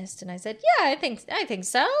optimist? And I said, yeah, I think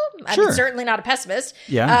so. Sure. I'm certainly not a pessimist.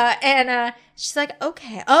 Yeah. And she's like,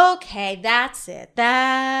 okay, that's it.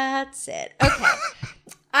 Okay.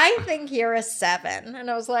 I think you're a 7. And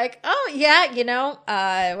I was like, oh, yeah,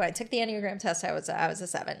 when I took the Enneagram test, I was a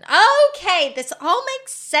 7. Okay, this all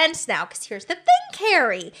makes sense now. Because here's the thing,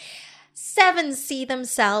 Carrie. 7s see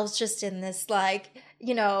themselves just in this, like...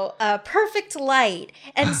 perfect light.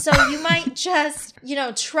 And so you might just,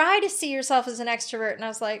 try to see yourself as an extrovert. And I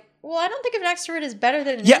was like, well, I don't think an extrovert is better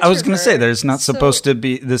than an introvert. Yeah, I was going to say, there's not supposed to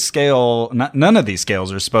be the scale. None of these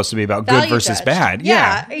scales are supposed to be about good versus judged. bad.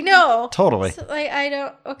 Yeah, I know. Totally. So,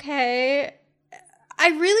 okay. I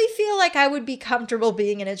really feel like I would be comfortable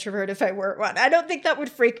being an introvert if I weren't one. I don't think that would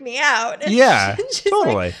freak me out. And yeah, she's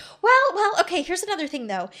totally. Like, well, okay, here's another thing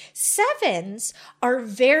though. 7s are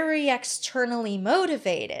very externally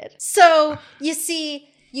motivated. So, you see,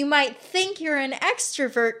 you might think you're an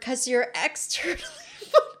extrovert because you're externally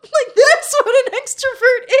like, that's what an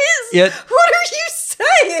extrovert is. Yet, what are you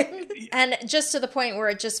saying? And just to the point where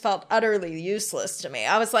it just felt utterly useless to me.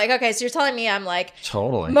 I was like, okay, so you're telling me I'm like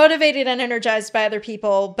totally motivated and energized by other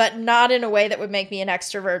people, but not in a way that would make me an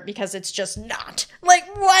extrovert because it's just not. Like,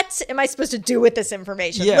 what am I supposed to do with this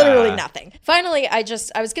information? Yeah. Literally nothing. Finally, I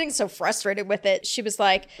was getting so frustrated with it. She was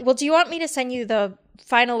like, well, do you want me to send you the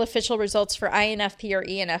final official results for INFP or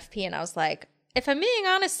ENFP? And I was like, if I'm being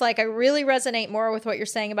honest, like I really resonate more with what you're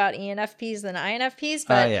saying about ENFPs than INFPs.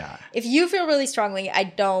 But if you feel really strongly, I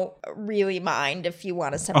don't really mind if you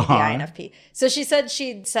want to send me the INFP. So she said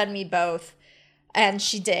she'd send me both. And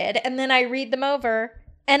she did. And then I read them over.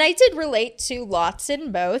 And I did relate to lots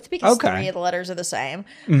in both because 3 of the letters are the same.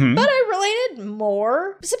 Mm-hmm. But I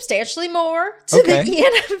related substantially more to the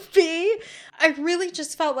ENFP. I really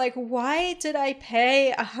just felt like, why did I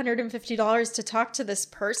pay $150 to talk to this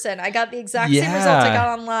person? I got the exact same result I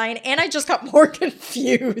got online, and I just got more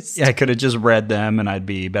confused. Yeah, I could have just read them, and I'd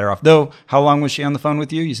be better off. Though, how long was she on the phone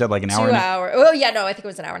with you? You said like an hour? 2 hours. Oh, yeah, no, I think it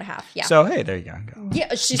was an hour and a half. Yeah. So, hey, there you go.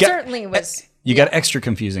 Yeah, she certainly was. You got extra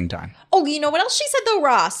confusing time. Oh, you know what else she said, though,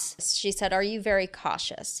 Ross? She said, are you very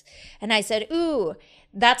cautious? And I said, ooh,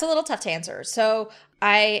 that's a little tough to answer. So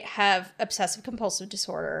I have obsessive compulsive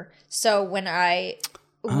disorder. So when I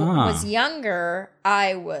was younger,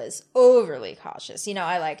 I was overly cautious.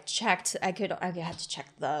 I like checked, I had to check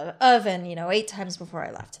the oven, 8 times before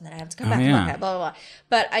I left. And then I have to come back and look at it, blah, blah, blah.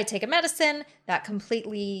 But I take a medicine that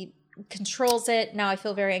completely controls it. Now I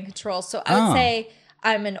feel very in control. So I would say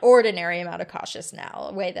I'm an ordinary amount of cautious now,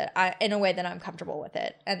 in a way that I'm comfortable with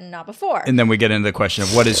it, and not before. And then we get into the question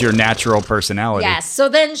of what is your natural personality? Yes. So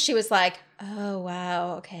then she was like, oh,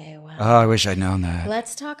 wow. Okay. Wow. Oh, I wish I'd known that.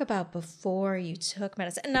 Let's talk about before you took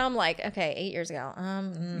medicine. And now I'm like, okay, 8 years ago.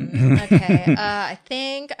 Okay. I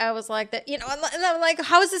think I was like that, and I'm like,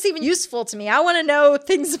 how is this even useful to me? I want to know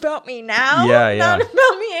things about me now. Yeah. Not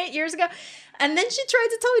about me 8 years ago. And then she tried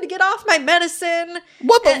to tell me to get off my medicine.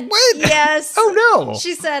 What the what? Yes. Oh, no.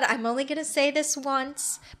 She said, I'm only going to say this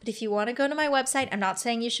once, but if you want to go to my website, I'm not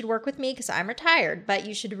saying you should work with me because I'm retired, but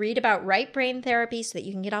you should read about right brain therapy so that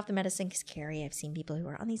you can get off the medicine. Because, Carrie, I've seen people who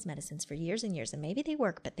are on these medicines for years and years, and maybe they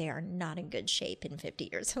work, but they are not in good shape in 50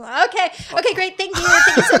 years. I'm like, okay, great. Thank you.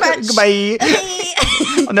 Thank you so much. Goodbye.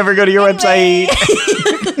 I'll never go to your website.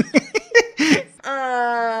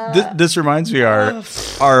 This reminds me,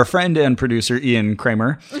 our friend and producer Ian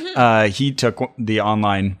Kramer, he took the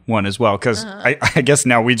online one as well because I guess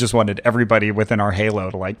now we just wanted everybody within our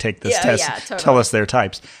halo to like take this test, totally. Tell us their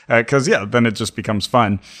types because then it just becomes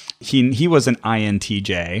fun. He was an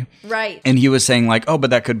INTJ, right? And he was saying like, oh, but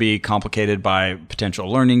that could be complicated by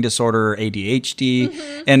potential learning disorder,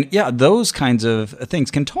 ADHD, and those kinds of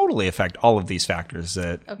things can totally affect all of these factors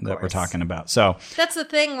that we're talking about. So that's the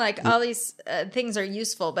thing. Like all these things are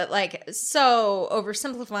useful, but like so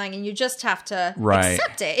oversimplifying, and you just have to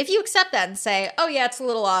accept it. If you accept that and say, oh yeah, it's a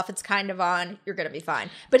little off, it's kind of on, you're gonna be fine.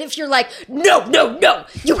 But if you're like, no,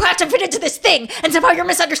 you have to fit into this thing, and somehow you're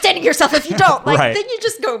misunderstanding yourself if you don't, then you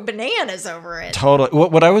just go bananas over it. Totally.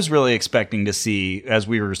 What I was really expecting to see as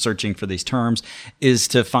we were searching for these terms is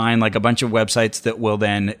to find like a bunch of websites that will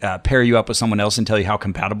then pair you up with someone else and tell you how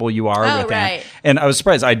compatible you are with them. And I was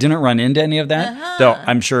surprised I didn't run into any of that, though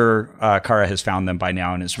I'm sure Cara has found them by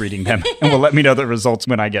now and is reading them and will let me know the results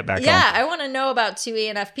when I get back home. Yeah, I want to know about 2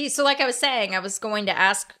 ENFPs. So like I was saying, I was going to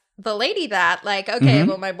ask the lady that, like, okay,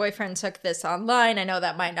 well, my boyfriend took this online. I know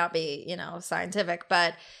that might not be, scientific,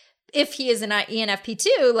 but if he is an ENFP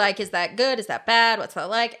too, like, is that good? Is that bad? What's that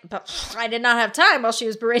like? But I did not have time while she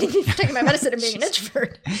was berating me for taking my medicine and being an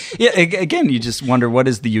introvert. Yeah, again, you just wonder what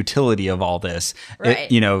is the utility of all this? Right.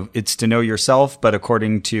 It's to know yourself, but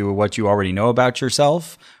according to what you already know about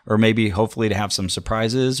yourself, or maybe hopefully to have some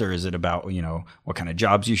surprises, or is it about, what kind of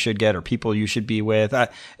jobs you should get or people you should be with?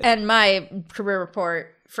 And my career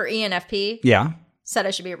report for ENFP. Yeah. Said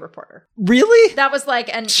I should be a reporter. Really? That was like,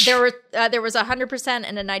 and there was 100%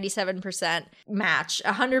 and a 97% match.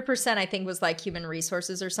 100% I think was like human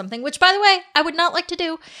resources or something, which by the way, I would not like to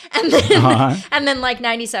do. And then, and then like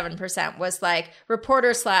 97% was like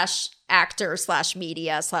reporter / actor /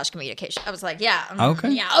 media / communication. I was like,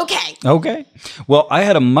 okay. Well, I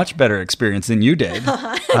had a much better experience than you did.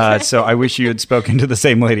 So I wish you had spoken to the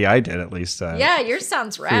same lady I did, at least. Yours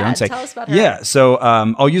sounds rad. Tell us about her. Yeah, so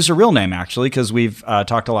I'll use her real name, actually, because we've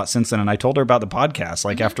talked a lot since then, and I told her about the podcast,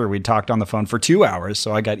 like after we talked on the phone for 2 hours,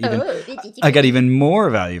 so I got even more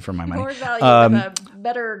value for my money. More value with a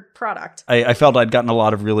better product. I felt I'd gotten a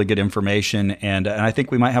lot of really good information, and I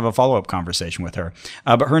think we might have a follow-up conversation with her.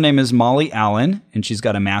 But her name is Molly Allen, and she's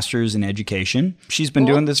got a master's in education. She's been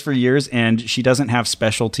doing this for years, and she doesn't have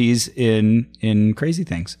specialties in crazy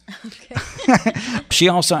things. Okay. She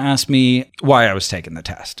also asked me why I was taking the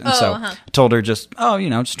test. And I told her just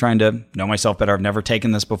trying to know myself better. I've never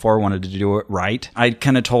taken this before, wanted to do it right. I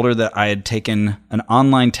kind of told her that I had taken an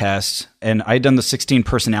online test, and I'd done the 16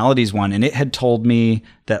 personalities one, and it had told me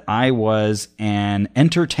that I was an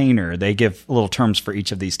entertainer. They give little terms for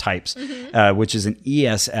each of these types, which is an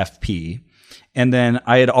ESFP. And then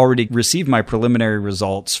I had already received my preliminary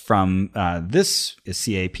results from this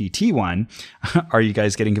CAPT one. Are you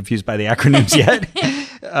guys getting confused by the acronyms yet?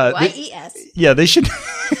 YES. Yeah, they should.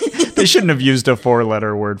 They shouldn't have used a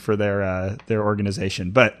 4-letter word for their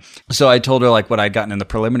organization. But so I told her like what I'd gotten in the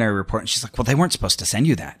preliminary report, and she's like, "Well, they weren't supposed to send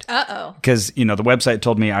you that." Because the website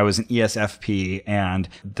told me I was an ESFP, and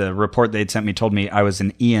the report they'd sent me told me I was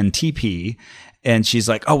an ENTP. And she's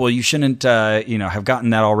like, "Oh, well, you shouldn't, have gotten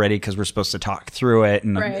that already because we're supposed to talk through it,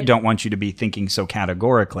 and I don't want you to be thinking so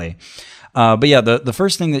categorically." But yeah, the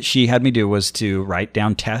first thing that she had me do was to write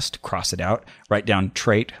down test, cross it out, write down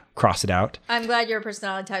trait, cross it out. I'm glad you're a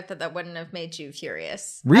personality type that wouldn't have made you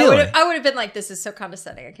furious. Really? I would have been like, this is so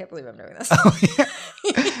condescending. I can't believe I'm doing this. Oh,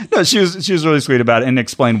 yeah. No, she was really sweet about it and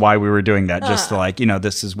explained why we were doing that. Just to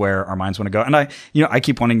this is where our minds want to go. And I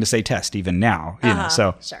keep wanting to say test even now,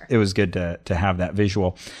 so sure. It was good to have that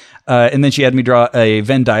visual. And then she had me draw a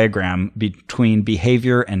Venn diagram between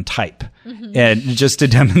behavior and type. Mm-hmm. And just to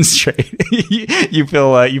demonstrate, you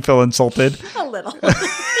feel insulted? A little.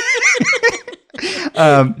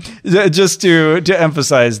 Just to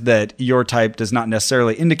emphasize that your type does not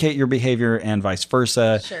necessarily indicate your behavior and vice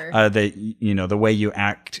versa. Sure. That, the way you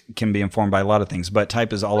act can be informed by a lot of things, but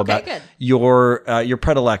type is all about good. your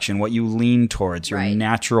predilection, what you lean towards, your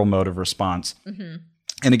natural mode of response. Mm-hmm.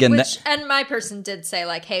 And again, and my person did say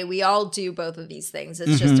like, hey, we all do both of these things.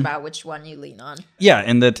 It's just about which one you lean on. Yeah.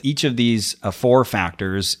 And that each of these 4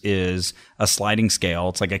 factors is a sliding scale.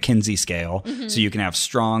 It's like a Kinsey scale. Mm-hmm. So you can have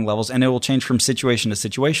strong levels, and it will change from situation to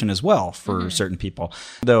situation as well for certain people.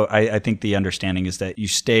 Though I think the understanding is that you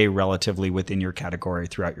stay relatively within your category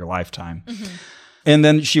throughout your lifetime. Mm-hmm. And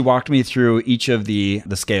then she walked me through each of the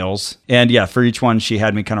scales. And yeah, for each one, she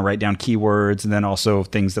had me kind of write down keywords and then also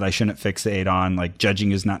things that I shouldn't fixate on. Like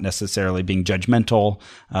judging is not necessarily being judgmental.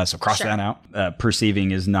 So cross that out.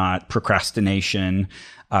 Perceiving is not procrastination.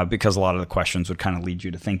 Because a lot of the questions would kind of lead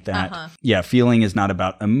you to think that. Uh-huh. Yeah, feeling is not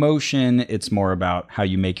about emotion. It's more about how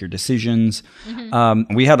you make your decisions.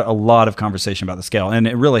 Mm-hmm. We had a lot of conversation about the scale, and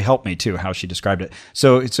it really helped me too, how she described it.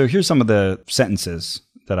 So here's some of the sentences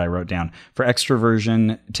that I wrote down. For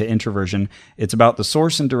extroversion to introversion, it's about the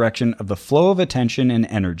source and direction of the flow of attention and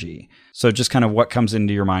energy. So just kind of what comes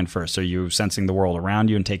into your mind first. Are you sensing the world around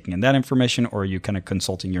you and taking in that information, or are you kind of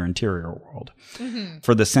consulting your interior world? Mm-hmm.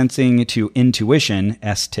 For the sensing to intuition,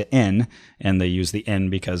 S to N, and they use the N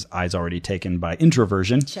because I's already taken by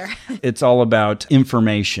introversion. Sure. It's all about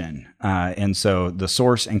information. And so the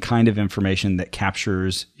source and kind of information that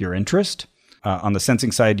captures your interest. On the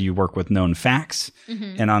sensing side, you work with known facts.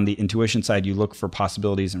 Mm-hmm. And on the intuition side, you look for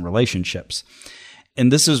possibilities and relationships.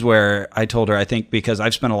 And this is where I told her, I think because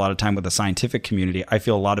I've spent a lot of time with the scientific community, I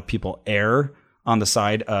feel a lot of people err on the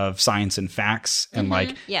side of science and facts and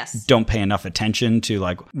don't pay enough attention to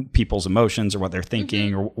like people's emotions or what they're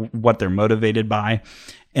thinking or what they're motivated by.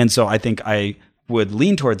 And so I think I would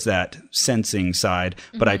lean towards that sensing side,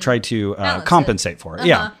 but I try to compensate for it. Uh-huh.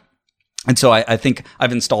 Yeah. And so I think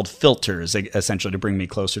I've installed filters essentially to bring me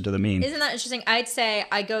closer to the mean. Isn't that interesting? I'd say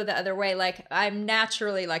I go the other way. Like I'm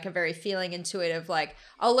naturally like a very feeling intuitive. Like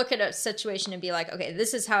I'll look at a situation and be like, okay,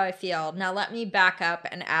 this is how I feel. Now let me back up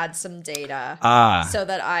and add some data so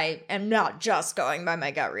that I am not just going by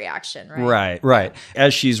my gut reaction. Right.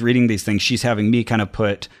 As she's reading these things, she's having me kind of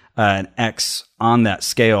put an X on that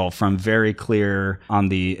scale from very clear on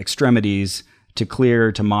the extremities to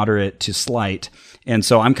clear to moderate to slight. And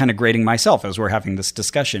so I'm kind of grading myself as we're having this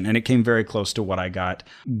discussion. And it came very close to what I got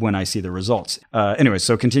when I see the results. Anyway,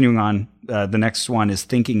 so continuing on, the next one is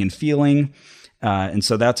thinking and feeling. And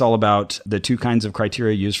so that's all about the 2 kinds of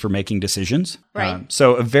criteria used for making decisions. Right.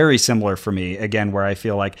 So very similar for me, again, where I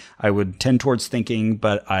feel like I would tend towards thinking,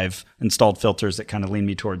 but I've installed filters that kind of lean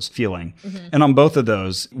me towards feeling. Mm-hmm. And on both of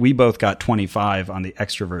those, we both got 25 on the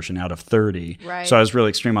extroversion out of 30. Right. So I was really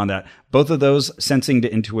extreme on that. Both of those, sensing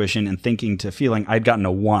to intuition and thinking to feeling, I'd gotten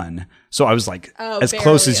a 1. So I was like, as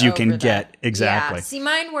close as you can get. Exactly. Yeah. See,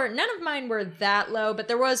 none of mine were that low, but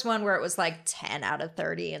there was one where it was like 10 out of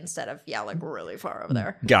 30 instead of, like really far over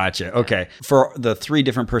there. Gotcha. Okay. For the 3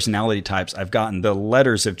 different personality types I've gotten, the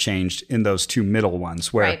letters have changed in those 2 middle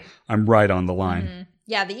ones where I'm right on the line. Mm-hmm.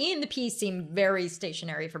 Yeah, the E and the P seem very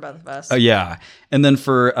stationary for both of us. Yeah. And then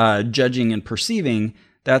for judging and perceiving,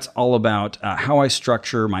 that's all about how I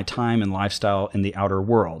structure my time and lifestyle in the outer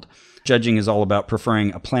world. Judging is all about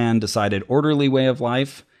preferring a planned, decided, orderly way of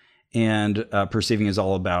life. And perceiving is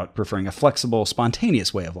all about preferring a flexible,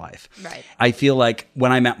 spontaneous way of life. Right. I feel like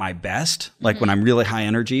when I'm at my best, like when I'm really high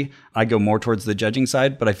energy, I go more towards the judging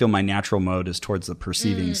side, but I feel my natural mode is towards the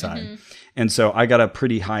perceiving side. And so I got a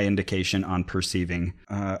pretty high indication on perceiving,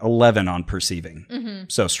 11 on perceiving. Mm-hmm.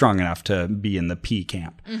 So strong enough to be in the P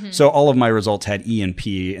camp. Mm-hmm. So all of my results had E and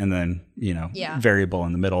P and then, variable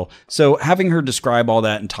in the middle. So having her describe all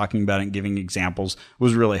that and talking about it and giving examples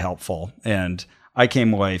was really helpful. And I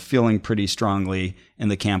came away feeling pretty strongly in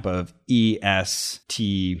the camp of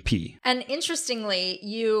ESTP. And interestingly,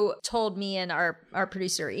 you told me and our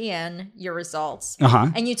producer Ian your results. Uh-huh.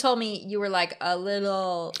 And you told me you were like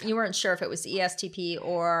you weren't sure if it was ESTP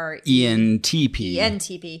or ENTP.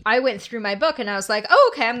 ENTP. I went through my book and I was like,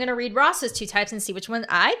 oh, okay, I'm going to read Ross's 2 types and see which one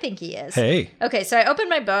I think he is. Hey. Okay, so I opened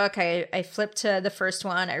my book. I flipped to the first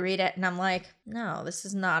one. I read it and I'm like, no, this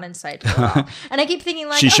is not insightful at all. And I keep thinking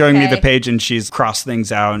like, she's showing me the page and she's crossed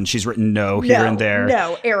things out and she's written here and there.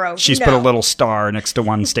 No, arrow. She's put a little star next to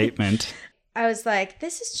one statement. I was like,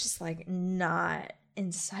 this is just like not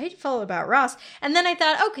insightful about Ross. And then I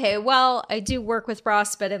thought, okay, well, I do work with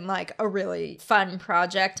Ross, but in like a really fun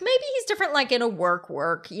project. Maybe he's different like in a work,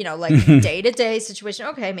 like day-to-day situation.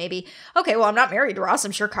 Okay, maybe. Okay, well, I'm not married to Ross.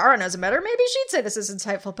 I'm sure Kara knows him better. Maybe she'd say this is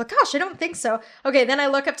insightful, but gosh, I don't think so. Okay, then I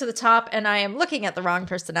look up to the top and I am looking at the wrong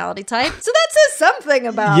personality type. So that says something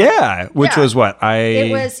about... Yeah, which was what?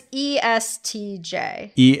 It was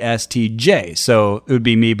ESTJ. ESTJ. So it would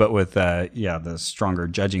be me, but with, the stronger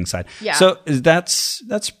judging side. Yeah. So that's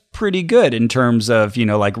pretty good in terms of,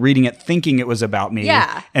 like reading it, thinking it was about me.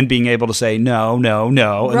 Yeah. And being able to say, no. And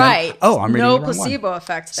right. then, I'm reading no the wrong placebo one.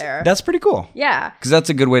 effect there. That's pretty cool. Yeah. Because that's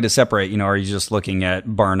a good way to separate, are you just looking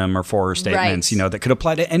at Barnum or Forer statements, that could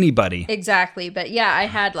apply to anybody. Exactly. But yeah, I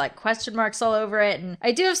had like question marks all over it. And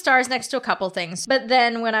I do have stars next to a couple things. But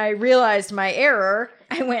then when I realized my error,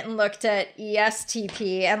 I went and looked at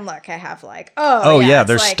ESTP and look, I have like, there's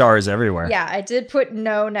like, stars everywhere. Yeah, I did put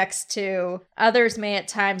no next to others may at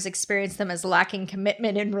times experience them as lacking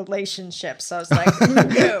commitment in relationships. So I was like,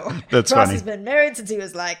 no. That's Ross funny. has been married since he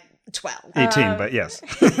was like 12. 18, but yes.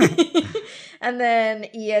 And then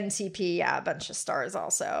ENTP, a bunch of stars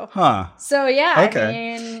also. Huh. So yeah, okay. I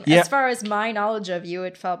mean, as far as my knowledge of you,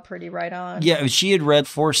 it felt pretty right on. Yeah, she had read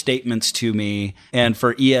 4 statements to me, and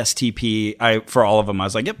for ESTP, for all of them, I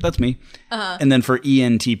was like, yep, that's me. Uh-huh. And then for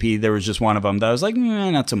ENTP, there was just one of them that I was like,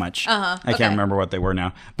 not so much. Uh-huh. I can't remember what they were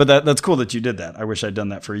now. But that's cool that you did that. I wish I'd done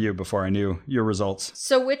that for you before I knew your results.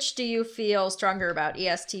 So which do you feel stronger about,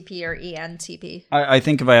 ESTP or ENTP? I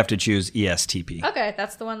think if I have to choose ESTP. Okay,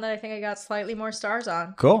 that's the one that I think I got slightly more stars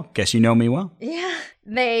on. Cool. Guess you know me well. Yeah.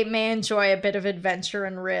 They may enjoy a bit of adventure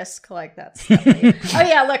and risk. Like that's definitely... Oh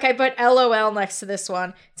yeah, look, I put LOL next to this one.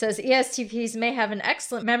 It says ESTPs may have an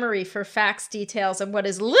excellent memory for facts, details, and what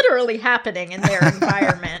is literally happening in their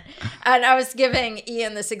environment. And I was giving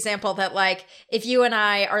Ian this example that like, if you and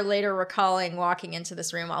I are later recalling walking into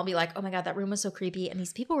this room, I'll be like, oh my God, that room was so creepy. And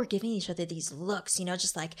these people were giving each other these looks,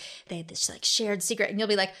 just like they had this like shared secret. And you'll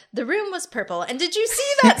be like, the room was purple. And did you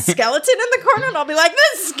see that skeleton in the corner? And I'll be like,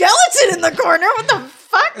 the skeleton in the corner? What the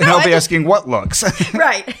fuck? And I'll be asking what looks.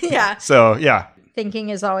 Right. Yeah. So, yeah. Thinking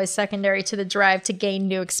is always secondary to the drive to gain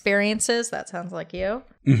new experiences. That sounds like you.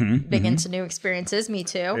 Mm-hmm, Big into new experiences. Me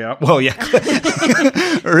too. Yeah. Well, yeah.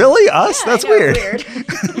 Really? Us? Yeah, that's I know, weird.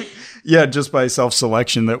 Yeah, just by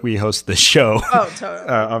self-selection that we host this show. Oh, totally.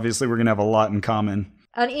 Obviously, we're going to have a lot in common.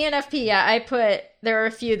 On ENFP, there were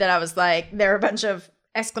a few that I was like, there are a bunch of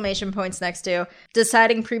exclamation points next to.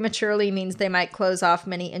 Deciding prematurely means they might close off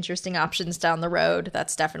many interesting options down the road.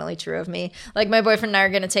 That's definitely true of me. Like my boyfriend and I are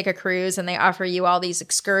going to take a cruise and they offer you all these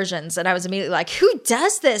excursions. And I was immediately like, who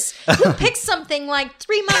does this? Who picks something like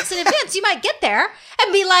 3 months in advance? You might get there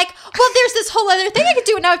and be like, well, there's this whole other thing I could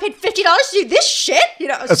do. And now I paid $50 to do this shit.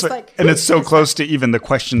 It's just like. And it's so close to even the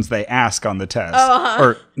questions they ask on the test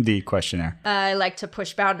or the questionnaire. I like to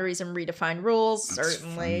push boundaries and redefine rules. That's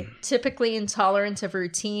certainly. Fun. Typically intolerant of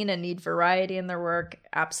routine and need variety in their work.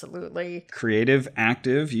 Absolutely. Creative,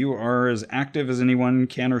 active. You are as active as anyone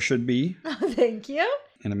can or should be. Thank you.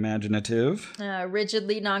 And imaginative.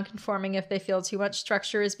 Rigidly non-conforming if they feel too much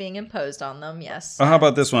structure is being imposed on them. Yes. How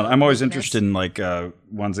about this one? I'm always interested in like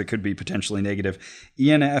ones that could be potentially negative.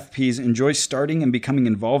 ENFPs enjoy starting and becoming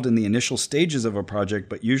involved in the initial stages of a project,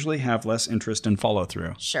 but usually have less interest in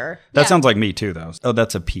follow-through. Sure. That sounds like me too, though. Oh,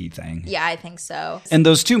 that's a P thing. Yeah, I think so. And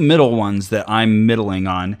those 2 middle ones that I'm middling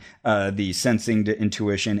on, the sensing to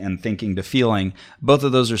intuition and thinking to feeling, both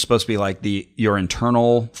of those are supposed to be like your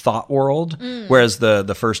internal thought world, whereas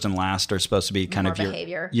the first and last are supposed to be kind more of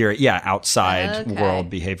behavior. your outside world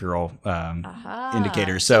behavioral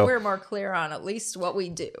indicators. So we're more clear on at least what we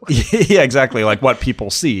do. Yeah, exactly. Like what people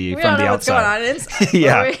see we from don't know the what's outside. Going on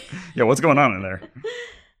inside, Yeah, what's going on in there?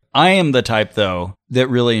 I am the type, though, that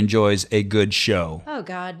really enjoys a good show. Oh,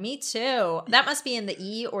 God, me too. That must be in the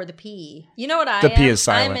E or the P. You know what I am? The P is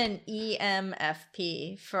silent. I'm an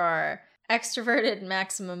EMFP for extroverted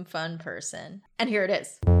maximum fun person. And here it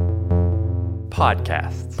is.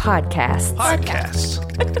 Podcasts.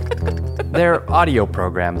 They're audio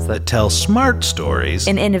programs that tell smart stories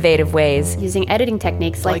in innovative ways using editing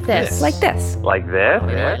techniques like this. Like this?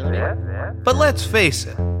 But let's face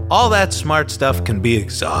it, all that smart stuff can be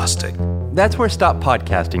exhausting. That's where Stop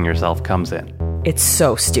Podcasting Yourself comes in. It's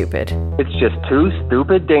so stupid. It's just 2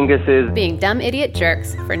 stupid dinguses being dumb idiot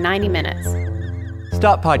jerks for 90 minutes.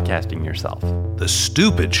 Stop Podcasting Yourself. The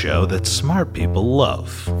stupid show that smart people love.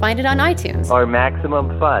 Find it on iTunes or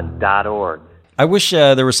MaximumFun.org. I wish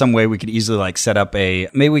there was some way we could easily like set up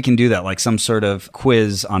maybe we can do that, like some sort of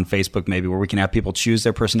quiz on Facebook maybe where we can have people choose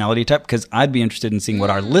their personality type, because I'd be interested in seeing what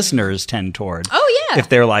our listeners tend toward. Oh, yeah. If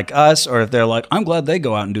they're like us or if they're like, I'm glad they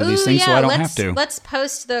go out and do these things so I don't have to. Let's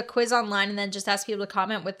post the quiz online and then just ask people to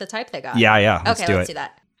comment with the type they got. Yeah. Let's do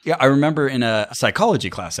that. Yeah, I remember in a psychology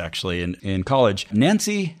class, actually, in college,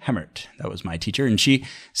 Nancy Hemmert, that was my teacher, and she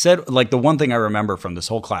said, like, the one thing I remember from this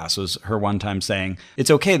whole class was her one time saying, it's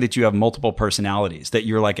okay that you have multiple personalities, that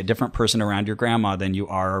you're like a different person around your grandma than you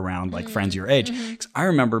are around, like, friends your age. 'Cause I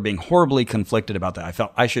remember being horribly conflicted about that. I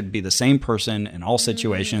felt I should be the same person in all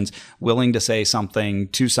situations, willing to say something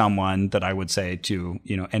to someone that I would say to,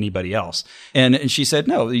 anybody else. And she said,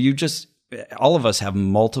 no, all of us have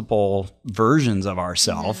multiple versions of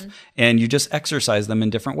ourselves, and you just exercise them in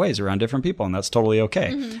different ways around different people, and that's totally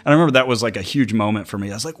okay. And I remember that was like a huge moment for me.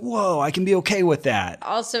 I was like, whoa, I can be okay with that.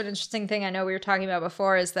 Also, an interesting thing I know we were talking about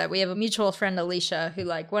before is that we have a mutual friend, Alicia, who,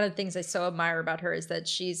 like, one of the things I so admire about her is that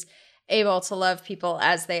she's able to love people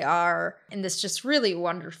as they are in this just really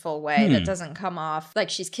wonderful way that doesn't come off like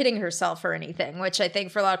she's kidding herself or anything, which I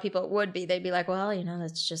think for a lot of people it would be. They'd be like, well,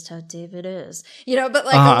 that's just how David is, but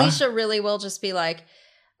like Alicia really will just be like,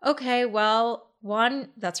 okay, well, Juan,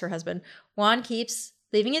 that's her husband, Juan keeps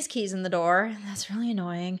leaving his keys in the door, and that's really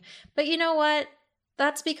annoying. But you know what?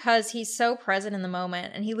 That's because he's so present in the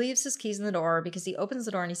moment, and he leaves his keys in the door because he opens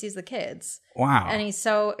the door and he sees the kids. Wow. And he's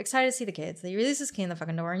so excited to see the kids that he leaves his key in the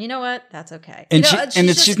fucking door. And you know what? That's okay. And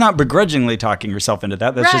she's not begrudgingly talking herself into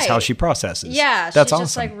that. That's just how she processes. Yeah. That's she's awesome.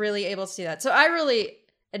 Just like really able to do that. So I really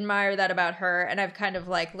admire that about her. And I've kind of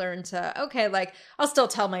like learned to, okay, like I'll still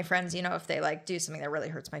tell my friends, if they like do something that really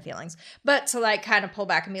hurts my feelings, but to like kind of pull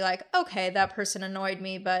back and be like, okay, that person annoyed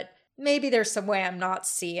me, but maybe there's some way I'm not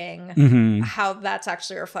seeing how that's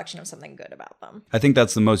actually a reflection of something good about them. I think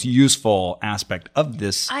that's the most useful aspect of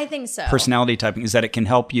this. I think so. Personality typing is that it can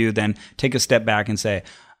help you then take a step back and say,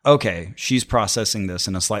 okay, she's processing this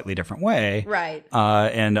in a slightly different way. Right.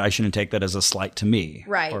 And I shouldn't take that as a slight to me.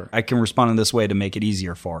 Right. Or I can respond in this way to make it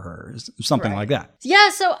easier for her. Something like that. Yeah,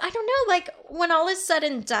 so I don't know, like when all is said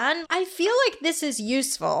and done, I feel like this is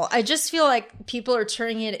useful. I just feel like people are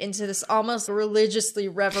turning it into this almost religiously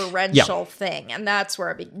reverential thing. And that's where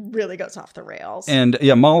it really goes off the rails. And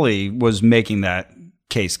yeah, Molly was making that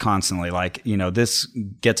case constantly, like, this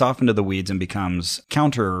gets off into the weeds and becomes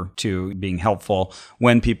counter to being helpful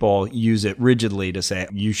when people use it rigidly to say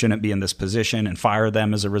you shouldn't be in this position and fire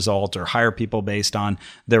them as a result or hire people based on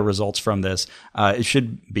their results from this. It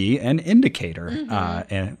should be an indicator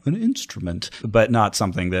and an instrument, but not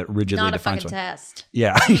something that rigidly not defines a fucking test.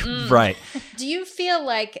 Yeah. Right. Do you feel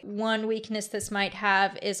like one weakness this might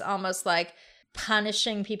have is almost like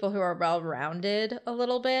punishing people who are well-rounded a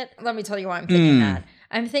little bit? Let me tell you why I'm thinking that.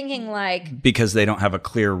 I'm thinking like... Because they don't have a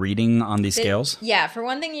clear reading on these scales? Yeah, for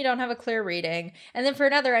one thing, you don't have a clear reading. And then for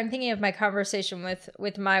another, I'm thinking of my conversation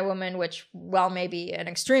with my woman, which, well, maybe an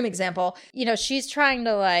extreme example. She's trying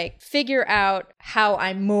to like figure out how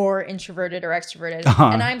I'm more introverted or extroverted.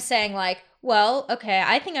 And I'm saying like, well, okay,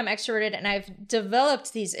 I think I'm extroverted and I've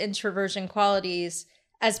developed these introversion qualities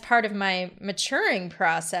as part of my maturing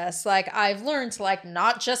process. Like I've learned to like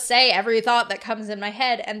not just say every thought that comes in my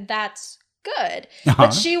head, and that's good.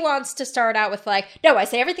 But she wants to start out with like, no, I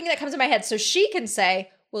say everything that comes in my head, so she can say,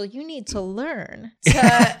 well, you need to learn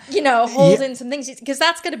to, hold in some things, because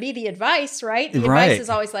that's going to be the advice, right? The advice is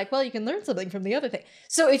always like, well, you can learn something from the other thing.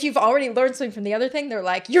 So if you've already learned something from the other thing, they're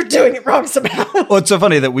like, you're doing it wrong somehow. Well, it's so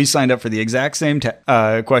funny that we signed up for the exact same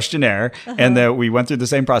questionnaire and that we went through the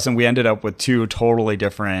same process and we ended up with two totally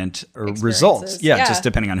different results. Yeah, just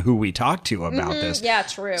depending on who we talked to about this. Yeah,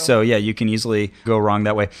 true. So yeah, you can easily go wrong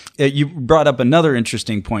that way. You brought up another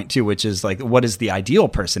interesting point too, which is like, what is the ideal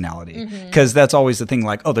personality? Because that's always the thing,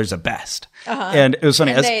 like, oh, there's a best. And it was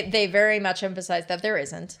funny. And they very much emphasize that there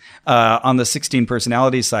isn't. On the 16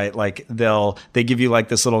 personality site, like they give you like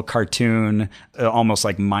this little cartoon, almost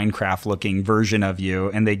like Minecraft looking version of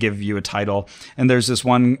you, and they give you a title. And there's this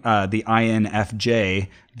one, the INFJ,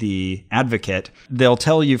 the advocate. They'll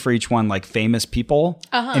tell you for each one like famous people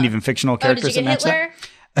and even fictional characters that match that.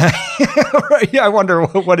 Right. Yeah, I wonder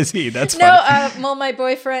what is he? That's funny. Well, my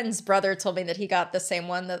boyfriend's brother told me that he got the same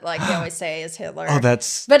one that like they always say is Hitler. Oh,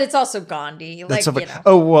 that's. But it's also Gandhi. Like, so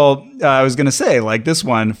Oh well, I was gonna say like this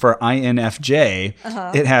one for INFJ,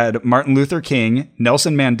 it had Martin Luther King,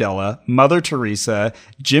 Nelson Mandela, Mother Teresa,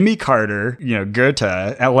 Jimmy Carter, Goethe,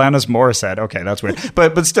 Alanis Morissette. Okay, that's weird,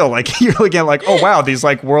 but still, like you're looking at like, oh wow, these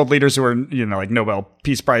like world leaders who are like Nobel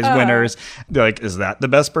Peace Prize winners. Like, is that the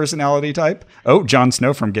best personality type? Oh, Jon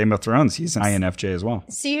Snow from from Game of Thrones. He's an INFJ as well.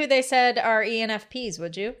 See who they said are ENFPs,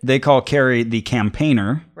 would you? They call Carrie the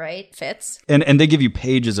campaigner. Right. Fits. And they give you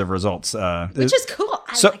pages of results. Which is cool.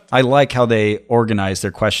 I like how they organize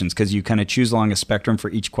their questions because you kind of choose along a spectrum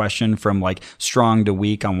for each question from like strong to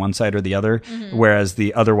weak on one side or the other. Mm-hmm. Whereas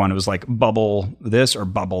the other one was like bubble this or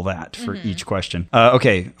bubble that for each question.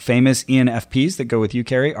 Okay. Famous ENFPs that go with you,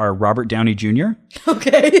 Carrie, are Robert Downey Jr.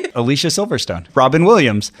 Okay. Alicia Silverstone, Robin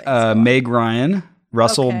Williams, Meg Ryan,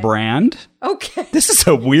 Russell Brand. Okay. This is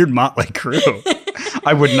a weird motley crew.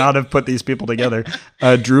 I would not have put these people together.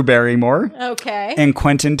 Drew Barrymore. Okay. And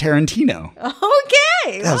Quentin Tarantino.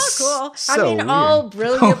 Okay. That's cool. so weird. All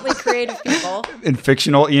brilliantly creative people. In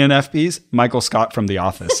fictional ENFPs, Michael Scott from The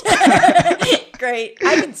Office. Great.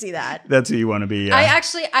 I can see that. That's who you want to be. Yeah. I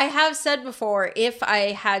have said before, if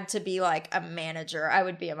I had to be like a manager, I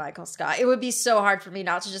would be a Michael Scott. It would be so hard for me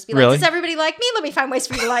not to just be like, Really? does everybody like me? Let me find ways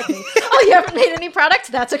for you to like me. Oh, you haven't made any products?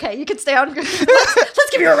 That's okay. You can stay on. Let's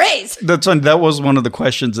give you a raise. That was one of the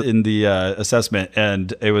questions in the assessment.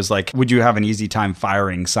 And it was like, would you have an easy time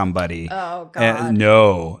firing somebody? Oh, God. And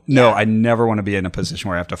no, I never want to be in a position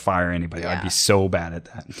where I have to fire anybody. I'd be so bad at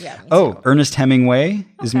that. Yeah, me oh, too. Ernest Hemingway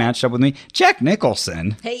is matched up with me. Jack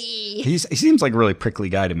Nicholson. Hey. He seems like a really prickly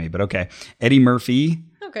guy to me, but okay. Eddie Murphy.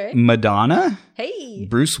 Okay. Madonna. Hey.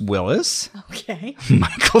 Bruce Willis. Okay.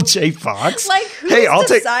 Michael J. Fox. Like, who's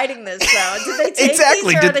deciding this, though? Did they take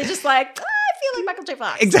Exactly. these, or are they just like, I feel like Michael J.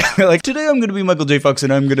 Fox? Exactly. Like, today I'm going to be Michael J. Fox,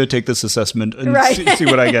 and I'm going to take this assessment and see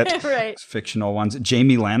what I get. Right. Fictional ones.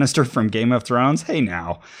 Jamie Lannister from Game of Thrones. Hey,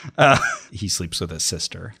 now. He sleeps with his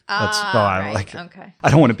sister. Okay. I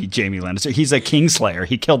don't want to be Jamie Lannister. He's a Kingslayer.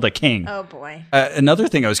 He killed the king. Oh, boy. Another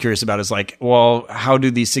thing I was curious about is like, well, how do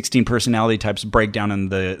these 16 personality types break down in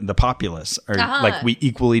the populace? Are like we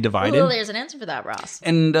equally divided? Well, there's an answer for that, Ross.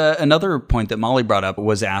 And another point that Molly brought up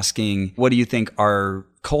was asking, what do you think our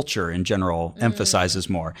culture in general emphasizes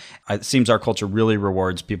more? It seems our culture really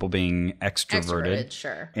rewards people being extroverted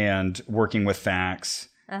sure. and working with facts.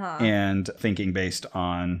 And thinking based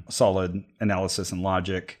on solid analysis and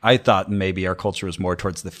logic. I thought maybe our culture was more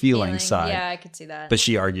towards the feeling side. Yeah, I could see that. But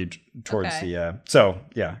she argued towards could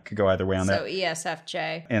go either way on that. So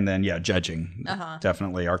ESFJ. And then, judging.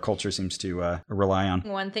 Definitely. Our culture seems to rely on.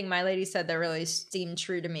 One thing my lady said that really seemed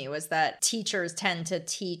true to me was that teachers tend to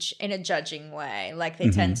teach in a judging way. Like they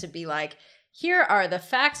tend to be like, here are the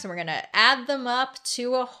facts and we're going to add them up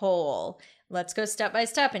to a whole. Let's go step by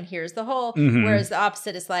step, and here's the whole. Whereas the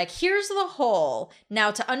opposite is like, here's the whole.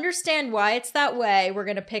 Now, to understand why it's that way, we're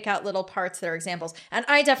going to pick out little parts that are examples. And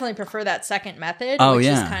I definitely prefer that second method, which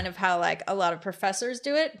is kind of how like a lot of professors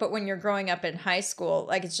do it. But when you're growing up in high school,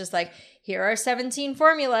 like it's just like, here are 17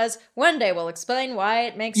 formulas. One day we'll explain why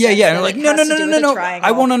it makes sense. Yeah. Like, no.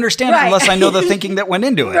 I won't understand it unless I know the thinking that went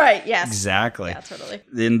into it. Right, yes. Exactly. Yeah, totally.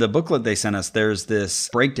 In the booklet they sent us, there's this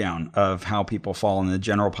breakdown of how people fall in the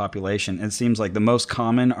general population. It seems like the most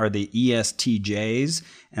common are the ESTJs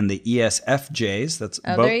and the ESFJs.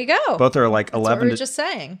 There you go. Both are like That's 11 what we were to just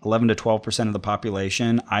saying. 11 to 12% of the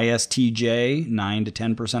population. ISTJ, 9 to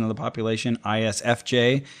 10% of the population.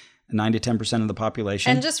 ISFJ, 9 to 10% of the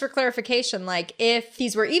population. And just for clarification, like if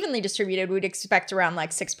these were evenly distributed, we'd expect around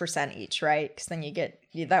like 6% each, right? Because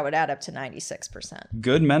then that would add up to 96%.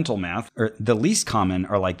 Good mental math. The least common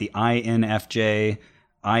are like the INFJ,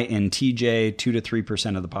 INTJ, 2 to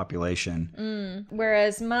 3% of the population.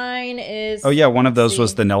 Whereas mine is... Oh, yeah. One of those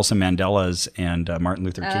was the Nelson Mandelas and Martin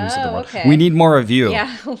Luther Kings of the world. Okay. We need more of you.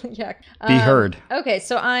 Yeah. Yeah. Be heard. Okay.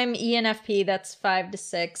 So I'm ENFP. That's 5 to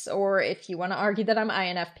 6. Or if you want to argue that I'm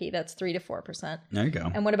INFP, that's 3 to 4%. There you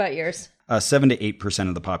go. And what about yours? 7 to 8%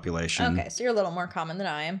 of the population. Okay, so you're a little more common than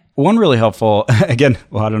I am. One really helpful, again,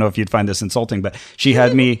 well, I don't know if you'd find this insulting, but she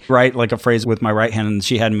had me write like a phrase with my right hand, and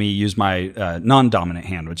she had me use my non-dominant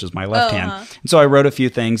hand, which is my left hand. And so I wrote a few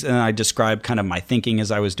things, and I described kind of my thinking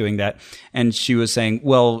as I was doing that. And she was saying,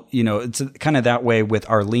 well, it's kind of that way with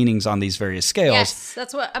our leanings on these various scales. Yes,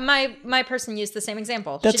 that's what my person used the same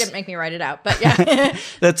example. She didn't make me write it out, but yeah.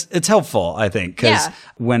 It's helpful, I think, because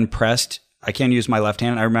when pressed, I can use my left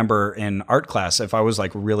hand. I remember in art class, if I was like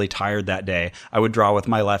really tired that day, I would draw with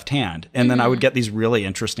my left hand. And then I would get these really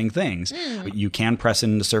interesting things. You can press it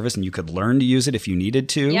into service and you could learn to use it if you needed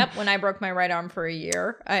to. Yep. When I broke my right arm for a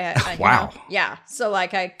year. Wow. Yeah. So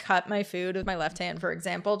like I cut my food with my left hand, for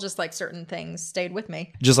example, just like certain things stayed with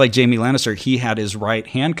me. Just like Jamie Lannister, he had his right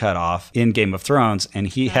hand cut off in Game of Thrones and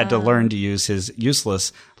he had to learn to use his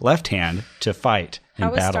useless left hand to fight. How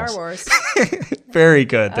was battles. Star Wars? Very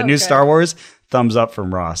good. The new Star Wars, thumbs up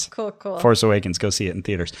from Ross. Cool. Force Awakens, go see it in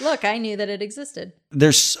theaters. Look, I knew that it existed.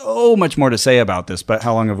 There's so much more to say about this, but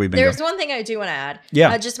how long have we been There's going? one thing I do want to add.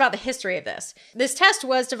 Yeah. Just about the history of this. This test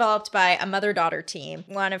was developed by a mother-daughter team,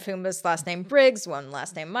 one of whom was last name Briggs, one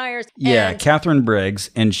last name Myers. Yeah, and Catherine Briggs,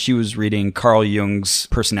 and she was reading Carl Jung's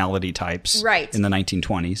personality types Right. in the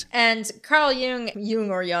 1920s. And Carl Jung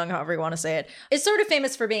or Jung, however you want to say it, is sort of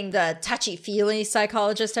famous for being the touchy-feely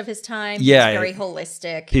psychologist of his time. Yeah. He's very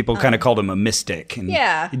holistic. People kind of called him a mystic. And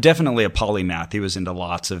Yeah. definitely a polymath. He was into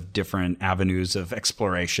lots of different avenues of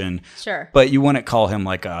exploration. Sure. But you wouldn't call him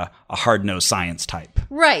like a hard-nosed science type.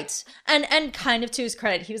 Right. And kind of to his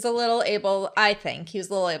credit, he was a little able, I think, he was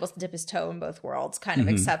a little able to dip his toe in both worlds, kind of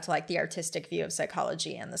accept like the artistic view of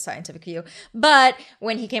psychology and the scientific view. But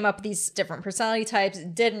when he came up with these different personality types,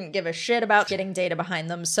 didn't give a shit about getting data behind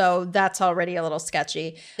them. So that's already a little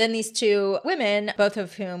sketchy. Then these two women, both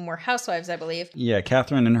of whom were housewives, I believe. Yeah,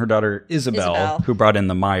 Catherine and her daughter Isabel, who brought in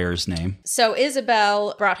the Myers name. So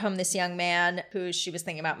Isabel brought home this young man who she was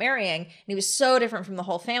thinking about marrying, and he was so different from the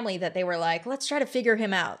whole family that they were like, let's try to figure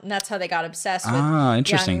him out. And that's how they got obsessed with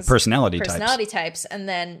interesting. Jung's Personality types, and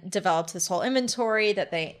then developed this whole inventory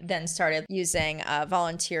that they then started using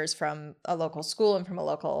volunteers from a local school and from a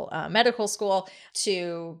local medical school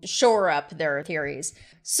to shore up their theories.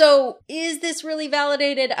 So is this really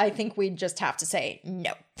validated? I think we just have to say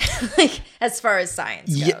no. Like, as far as science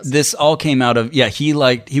goes. Yeah, this all came out of, he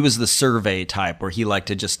was the survey type where he liked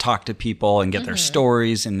to just talk to people and get their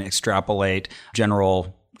stories and extrapolate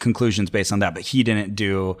general conclusions based on that. But he didn't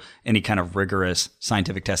do any kind of rigorous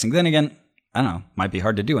scientific testing. Then again, I don't know, might be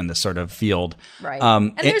hard to do in this sort of field. Right.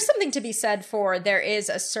 And there's something to be said for there is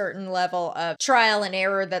a certain level of trial and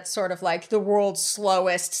error that's sort of like the world's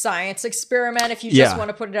slowest science experiment. If you just want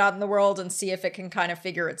to put it out in the world and see if it can kind of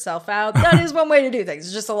figure itself out, that is one way to do things.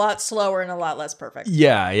 It's just a lot slower and a lot less perfect.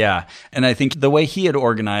 Yeah. And I think the way he had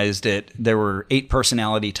organized it, there were 8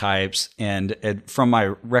 personality types. And from my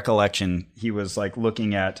recollection, he was like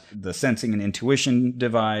looking at the sensing and intuition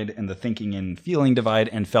divide and the thinking and feeling divide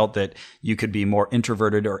and felt that you could be more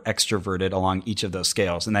introverted or extroverted along each of those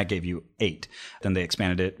scales. And that gave you 8. Then they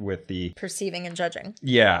expanded it with the perceiving and judging.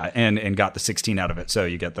 Yeah. And got the 16 out of it. So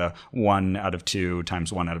you get the 1 out of 2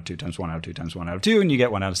 times 1 out of 2 times 1 out of 2 times 1 out of 2. And you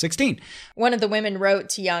get 1 out of 16. One of the women wrote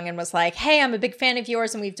to Jung and was like, hey, I'm a big fan of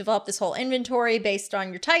yours. And we've developed this whole inventory based on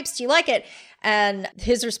your types. Do you like it? And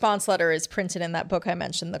his response letter is printed in that book I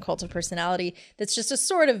mentioned, The Cult of Personality. That's just a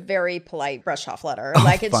sort of very polite brush-off letter.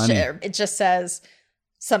 It just says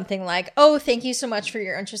something like, oh, thank you so much for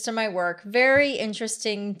your interest in my work. Very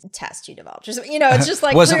interesting test you developed. It's just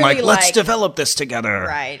like, wasn't like, let's develop this together.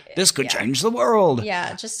 Right. This could change the world.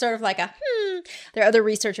 Yeah, just sort of like There are other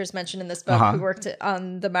researchers mentioned in this book who worked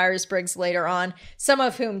on the Myers-Briggs later on, some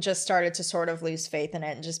of whom just started to sort of lose faith in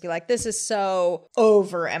it and just be like, this is so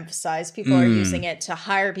overemphasized. People are using it to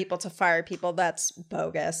hire people, to fire people. That's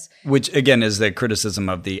bogus. Which, again, is the criticism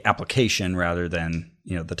of the application rather than,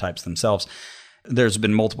 the types themselves. There's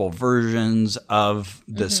been multiple versions of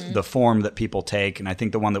this, the form that people take. And I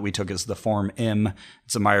think the one that we took is the form M.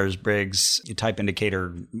 It's a Myers-Briggs type indicator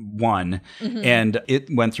 1. And it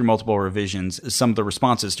went through multiple revisions. Some of the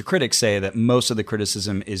responses to critics say that most of the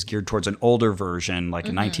criticism is geared towards an older version, like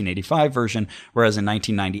a 1985 version, whereas in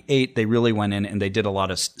 1998, they really went in and they did a lot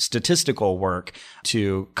of statistical work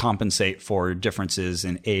to compensate for differences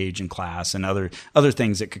in age and class and other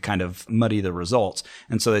things that could kind of muddy the results.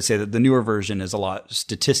 And so they say that the newer version is a lot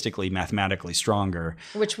statistically, mathematically stronger.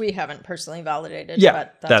 Which we haven't personally validated, yeah,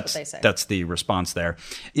 but that's what they say. That's the response there.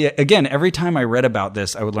 Yeah, again, every time I read about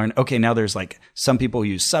this, I would learn, okay, now there's like some people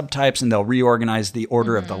use subtypes and they'll reorganize the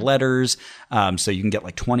order of the letters. So you can get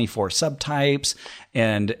like 24 subtypes.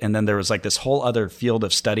 And then there was like this whole other field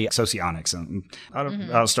of study, socionics. And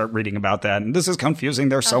I'll start reading about that. And this is confusing.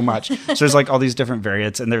 There's so much. So there's like all these different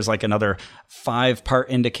variants. And there's like another 5-part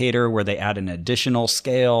indicator where they add an additional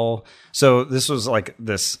scale. So this was like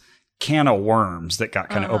this can of worms that got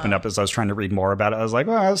kind of opened up as I was trying to read more about it. I was like,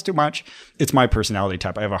 well, that's too much. It's my personality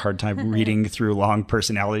type. I have a hard time reading through long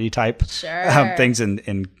personality type things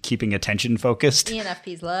and keeping attention focused.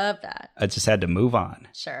 ENFPs love that. I just had to move on.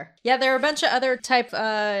 Sure. Yeah, there are a bunch of other type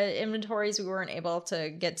inventories we weren't able to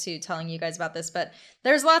get to telling you guys about this, but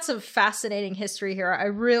there's lots of fascinating history here. I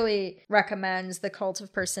really recommend The Cult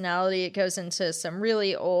of Personality. It goes into some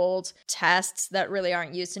really old tests that really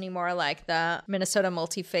aren't used anymore, like the Minnesota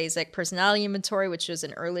Multiphasic Personality Inventory, which was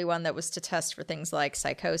an early one that was to test for things like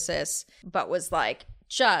psychosis, but was like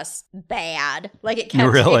just bad. Like it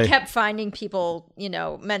Really? kept finding people,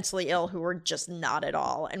 mentally ill who were just not at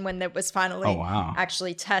all. And when it was finally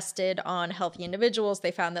actually tested on healthy individuals,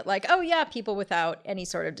 they found that like, oh yeah, people without any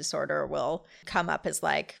sort of disorder will come up as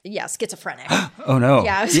like, schizophrenic. Oh no.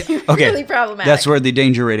 Yeah, it was really problematic. That's where the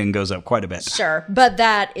danger rating goes up quite a bit. Sure. But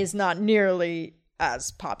that is not nearly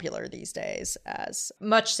as popular these days, as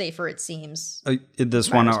much safer it seems.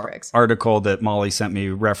 This one article that Molly sent me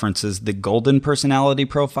references the Golden Personality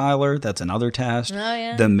Profiler. That's another test. Oh,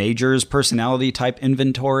 yeah. The Majors Personality Type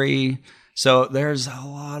Inventory. So there's a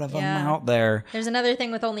lot of them out there. There's another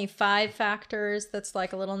thing with only 5 factors that's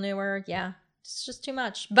like a little newer. Yeah, it's just too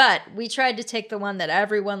much. But we tried to take the one that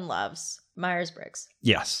everyone loves, Myers-Briggs.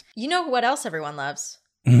 Yes. You know what else everyone loves?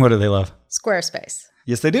 What do they love? Squarespace.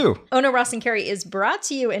 Yes, they do. Oh No, Ross and Carrie is brought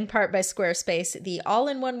to you in part by Squarespace, the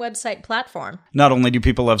all-in-one website platform. Not only do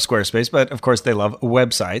people love Squarespace, but of course they love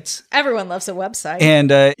websites. Everyone loves a website. And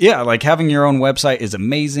like having your own website is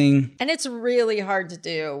amazing. And it's really hard to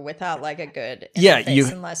do without like a good interface. Yeah,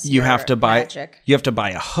 unless you have to buy magic. You have to buy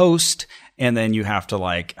a host. And then you have to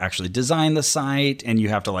like actually design the site, and you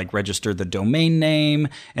have to like register the domain name,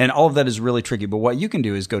 and all of that is really tricky. But what you can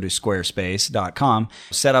do is go to squarespace.com,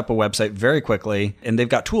 set up a website very quickly, and they've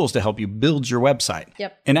got tools to help you build your website.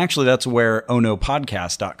 Yep. And actually that's where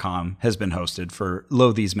onopodcast.com has been hosted for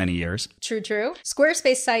these many years. True.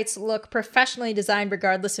 Squarespace sites look professionally designed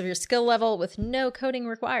regardless of your skill level with no coding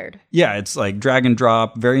required. Yeah, it's like drag and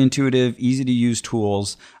drop, very intuitive, easy to use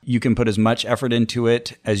tools. You can put as much effort into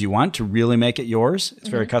it as you want to really make it yours. It's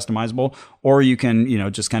very customizable. Or you can,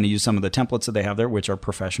 just kind of use some of the templates that they have there, which are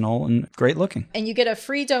professional and great looking. And you get a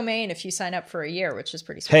free domain if you sign up for a year, which is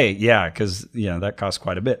pretty sweet. Hey, yeah, because that costs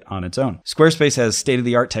quite a bit on its own. Squarespace has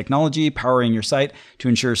state-of-the-art technology powering your site to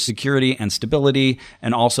ensure security and stability.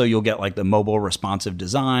 And also you'll get like the mobile responsive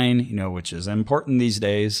design, which is important these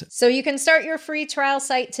days. So you can start your free trial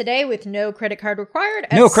site today with no credit card required.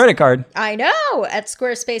 No credit card. I know, at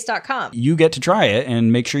squarespace.com. You get to try it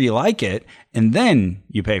and make sure you like it, and then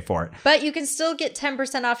you pay for it. But you can still get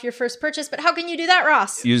 10% off your first purchase. But how can you do that,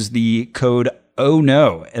 Ross? Use the code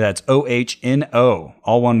OHNO. That's OHNO,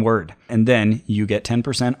 all one word. And then you get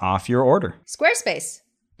 10% off your order. Squarespace.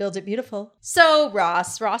 Build it beautiful. So,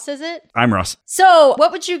 Ross is it? I'm Ross. So,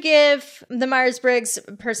 what would you give the Myers-Briggs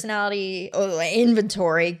personality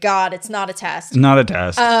inventory? God, it's not a test. Not a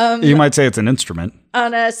test. You might say it's an instrument.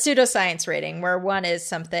 On a pseudoscience rating, where 1 is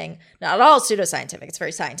something not at all pseudoscientific. It's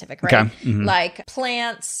very scientific, right? Okay. Mm-hmm. Like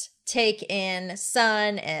plants take in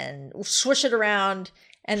sun and swoosh it around,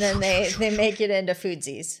 and then they make it into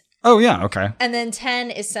foodsies. Oh, yeah. Okay. And then 10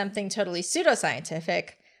 is something totally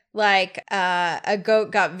pseudoscientific. Like a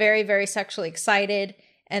goat got very, very sexually excited,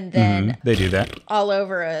 and then they do that all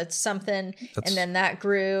over something, and then that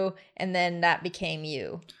grew, and then that became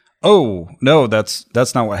you. Oh no, that's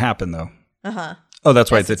not what happened though. Oh,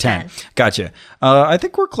 that's why it's a 10. Gotcha. I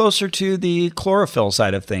think we're closer to the chlorophyll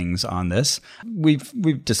side of things on this.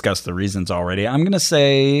 We've discussed the reasons already. I'm gonna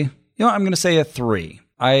say a 3.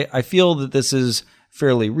 I feel that this is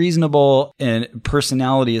fairly reasonable, and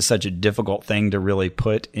personality is such a difficult thing to really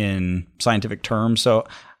put in scientific terms. So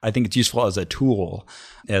I think it's useful as a tool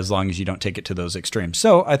as long as you don't take it to those extremes.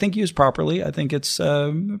 So I think used properly, I think it's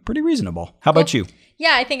pretty reasonable. How about you?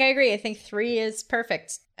 Yeah, I think I agree. I think 3 is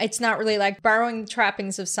perfect. It's not really like borrowing the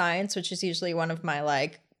trappings of science, which is usually one of my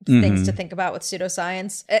like things to think about with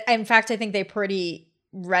pseudoscience. In fact, I think they pretty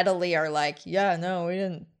readily are like, yeah, no, we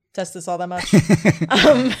didn't test this all that much.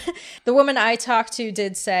 The woman I talked to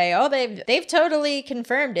did say, oh, they've totally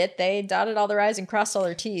confirmed it. They dotted all their I's and crossed all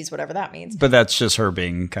their T's, whatever that means. But that's just her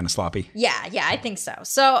being kind of sloppy. Yeah, I think so.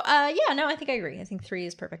 So, I think I agree. I think 3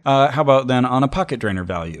 is perfect. How about then on a pocket drainer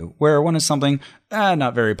value, where 1 is something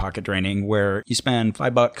not very pocket draining, where you spend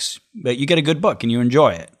 $5, but you get a good book and you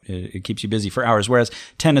enjoy it. It keeps you busy for hours. Whereas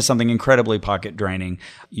 10 is something incredibly pocket draining.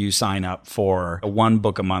 You sign up for a 1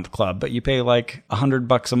 book a month club, but you pay like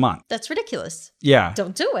 $100 a month. That's ridiculous. Yeah.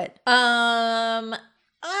 Don't do it. I'm going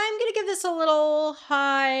to give this a little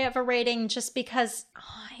high of a rating just because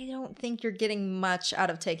I don't think you're getting much out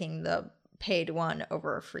of taking the paid one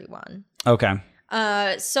over a free one. Okay.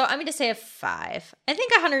 So I'm going to say a 5. I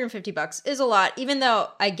think $150 is a lot, even though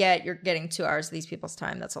I get you're getting 2 hours of these people's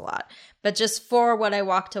time. That's a lot. But just for what I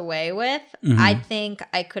walked away with, I think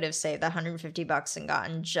I could have saved the $150 and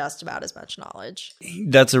gotten just about as much knowledge.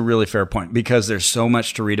 That's a really fair point, because there's so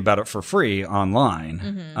much to read about it for free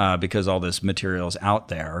online because all this material is out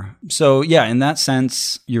there. So yeah, in that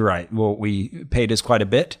sense, you're right. What we paid is quite a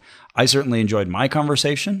bit. I certainly enjoyed my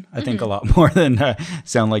conversation. I think a lot more than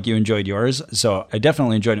sound like you enjoyed yours. So I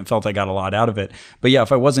definitely enjoyed it and felt I got a lot out of it. But yeah,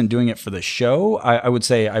 if I wasn't doing it for the show, I would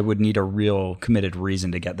say I would need a real committed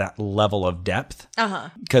reason to get that level of depth.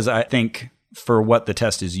 Because I think for what the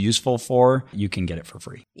test is useful for, you can get it for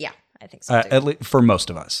free. Yeah, I think so too. At least for most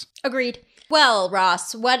of us. Agreed. Well,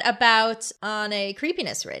 Ross, what about on a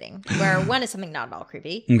creepiness rating, where one is something not at all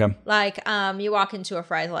creepy? Okay. Like you walk into a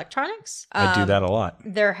Fry's Electronics. I do that a lot.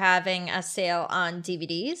 They're having a sale on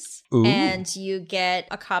DVDs, Ooh. and you get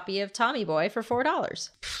a copy of Tommy Boy for $4.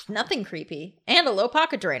 Nothing creepy. And a low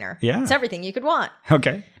pocket drainer. Yeah. It's everything you could want.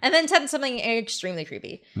 Okay. And then something extremely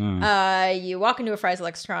creepy. You walk into a Fry's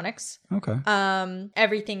Electronics. Okay.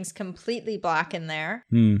 Everything's completely black in there.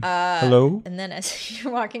 Hello? And then as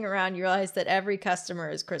you're walking around, you realize that every customer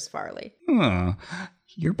is Chris Farley.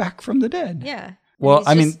 You're back from the dead. Yeah. Well,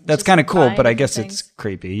 I mean, that's kind of cool, but I buying guess things. it's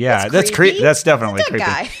creepy. Yeah, That's creepy? That's definitely He's a good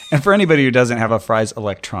creepy. guy. And for anybody who doesn't have a Fry's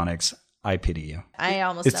Electronics, I pity you. I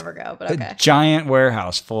almost never go, but okay. A giant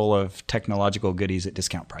warehouse full of technological goodies at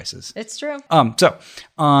discount prices. It's true. So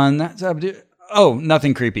on that,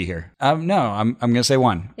 nothing creepy here. No, I'm going to say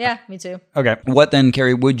 1. Yeah, me too. Okay. What then,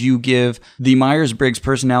 Carrie, would you give the Myers-Briggs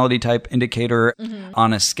personality type indicator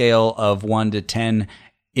on a scale of 1 to 10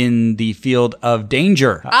 in the field of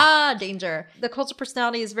danger? Danger. The cult of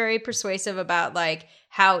personality is very persuasive about like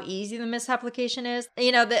how easy the misapplication is.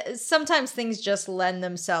 You know, sometimes things just lend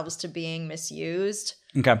themselves to being misused.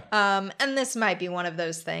 Okay. And this might be one of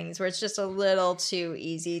those things where it's just a little too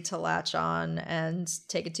easy to latch on and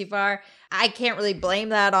take it too far. I can't really blame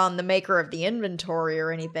that on the maker of the inventory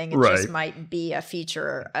or anything. It just might be a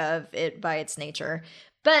feature of it by its nature.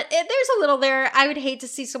 But there's a little there. I would hate to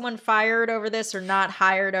see someone fired over this or not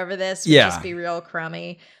hired over this. It would just be real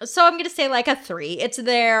crummy. So I'm going to say like a 3. It's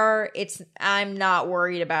there. I'm not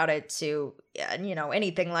worried about it to,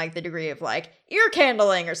 anything like the degree of like ear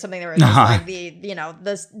candling or something where it's just like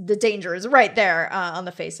the danger is right there on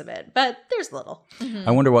the face of it. But there's little.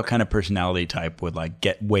 I wonder what kind of personality type would like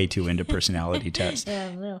get way too into personality tests. Yeah, I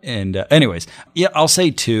don't know. And anyways, yeah, I'll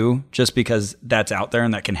say 2 just because that's out there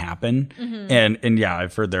and that can happen. And yeah,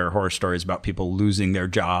 I've heard there are horror stories about people losing their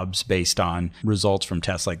jobs based on results from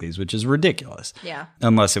tests like these, which is ridiculous. Yeah.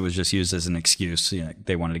 Unless it was just used as an excuse.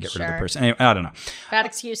 They wanted to get rid of the person. Anyway, I don't know. Bad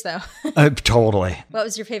excuse though. Totally. What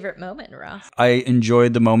was your favorite moment, Ross? I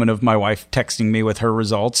enjoyed the moment of my wife texting me with her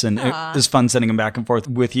results, and it was fun sending them back and forth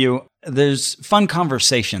with you. There's fun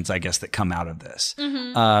conversations, I guess, that come out of this.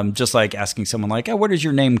 Just like asking someone like, where does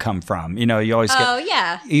your name come from? You always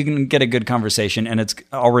get, you can get a good conversation, and it's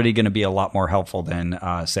already going to be a lot more helpful than,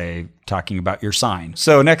 say, talking about your sign.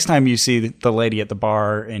 So next time you see the lady at the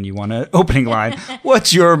bar and you want an opening line,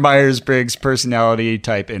 what's your Myers-Briggs personality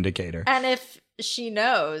type indicator? And if she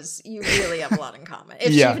knows, you really have a lot in common.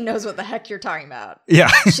 If she even knows what the heck you're talking about. Yeah.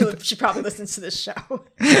 she probably listens to this show.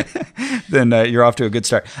 Then you're off to a good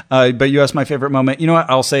start. But you asked my favorite moment. You know what?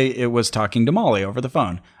 I'll say it was talking to Molly over the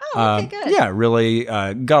phone. Oh, okay, good. Yeah, really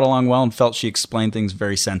got along well and felt she explained things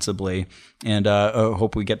very sensibly. And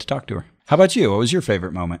hope we get to talk to her. How about you? What was your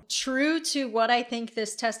favorite moment? True to what I think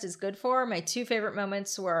this test is good for, my 2 favorite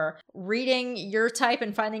moments were reading your type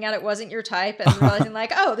and finding out it wasn't your type and realizing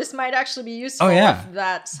like, this might actually be useful if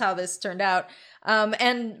that's how this turned out.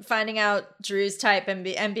 And finding out Drew's type and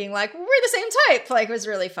being like, we're the same type, like was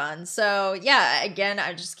really fun. So yeah, again,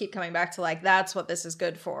 I just keep coming back to like, that's what this is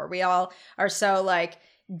good for. We all are so like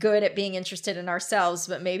good at being interested in ourselves,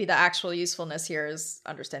 but maybe the actual usefulness here is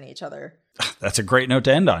understanding each other. That's a great note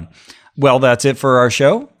to end on. Well, that's it for our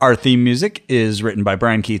show. Our theme music is written by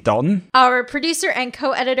Brian Keith Dalton. Our producer and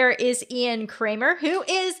co-editor is Ian Kramer, who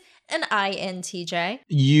is an INTJ.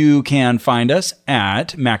 You can find us at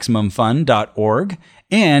MaximumFun.org.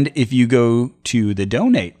 And if you go to the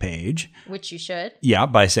donate page, which you should,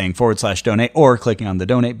 by saying /donate or clicking on the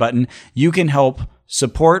donate button, you can help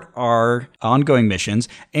support our ongoing missions.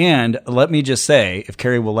 And let me just say, if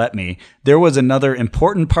Carrie will let me, there was another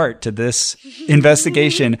important part to this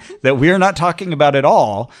investigation that we are not talking about at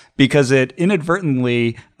all because it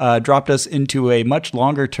inadvertently dropped us into a much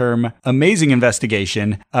longer term, amazing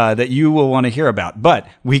investigation that you will want to hear about. But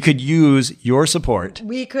we could use your support.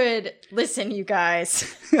 We could listen, you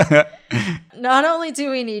guys. Not only do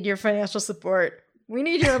we need your financial support, we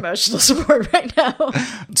need your emotional support right now.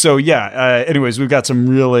 So anyways, we've got some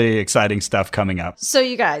really exciting stuff coming up. So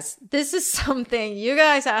you guys, this is something you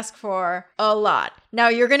guys ask for a lot. Now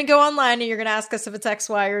you're going to go online and you're going to ask us if it's X,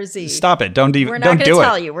 Y, or Z. Stop it. Don't do it. We're not going to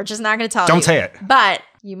tell you. We're just not going to tell you. Don't say it. But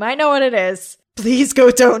you might know what it is. Please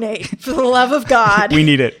go donate. For the love of God. We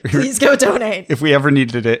need it. Please go donate. If we ever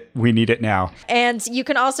needed it, we need it now. And you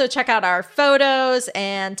can also check out our photos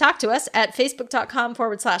and talk to us at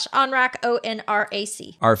facebook.com/onrac,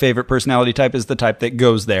 ONRAC. Our favorite personality type is the type that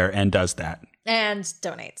goes there and does that. And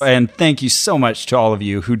donates. And thank you so much to all of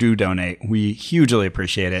you who do donate. We hugely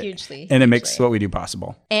appreciate it. Hugely. And it makes what we do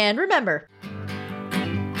possible. And remember.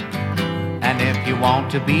 And if you want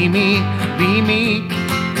to be me, be me.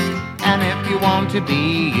 And if you want to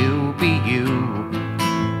be you, be you.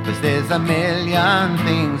 'Cause there's a million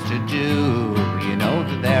things to do. You know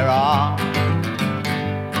that there are.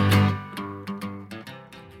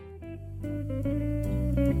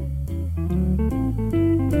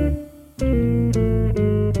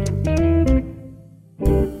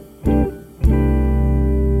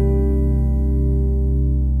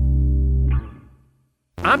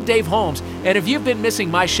 I'm Dave Holmes, and if you've been missing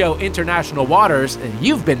my show, International Waters,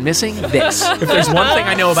 you've been missing this. If there's one thing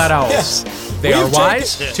I know about owls, they are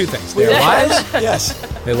wise. Two things. They are wise. Yes.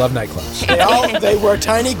 They love nightclubs. They wear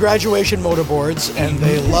tiny graduation motorboards, and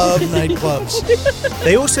they love nightclubs.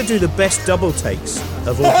 They also do the best double takes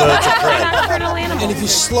of all birds of prey. Nocturnal animals. And if you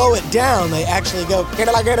slow it down, they actually go, get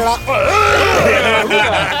it out.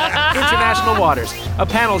 International Waters, a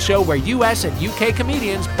panel show where U.S. and U.K.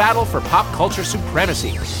 comedians battle for pop culture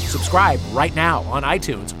supremacy. Subscribe right now on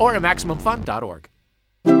iTunes or at MaximumFun.org.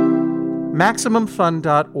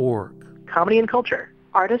 MaximumFun.org. Comedy and culture.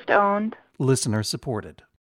 Artist owned. Listener supported.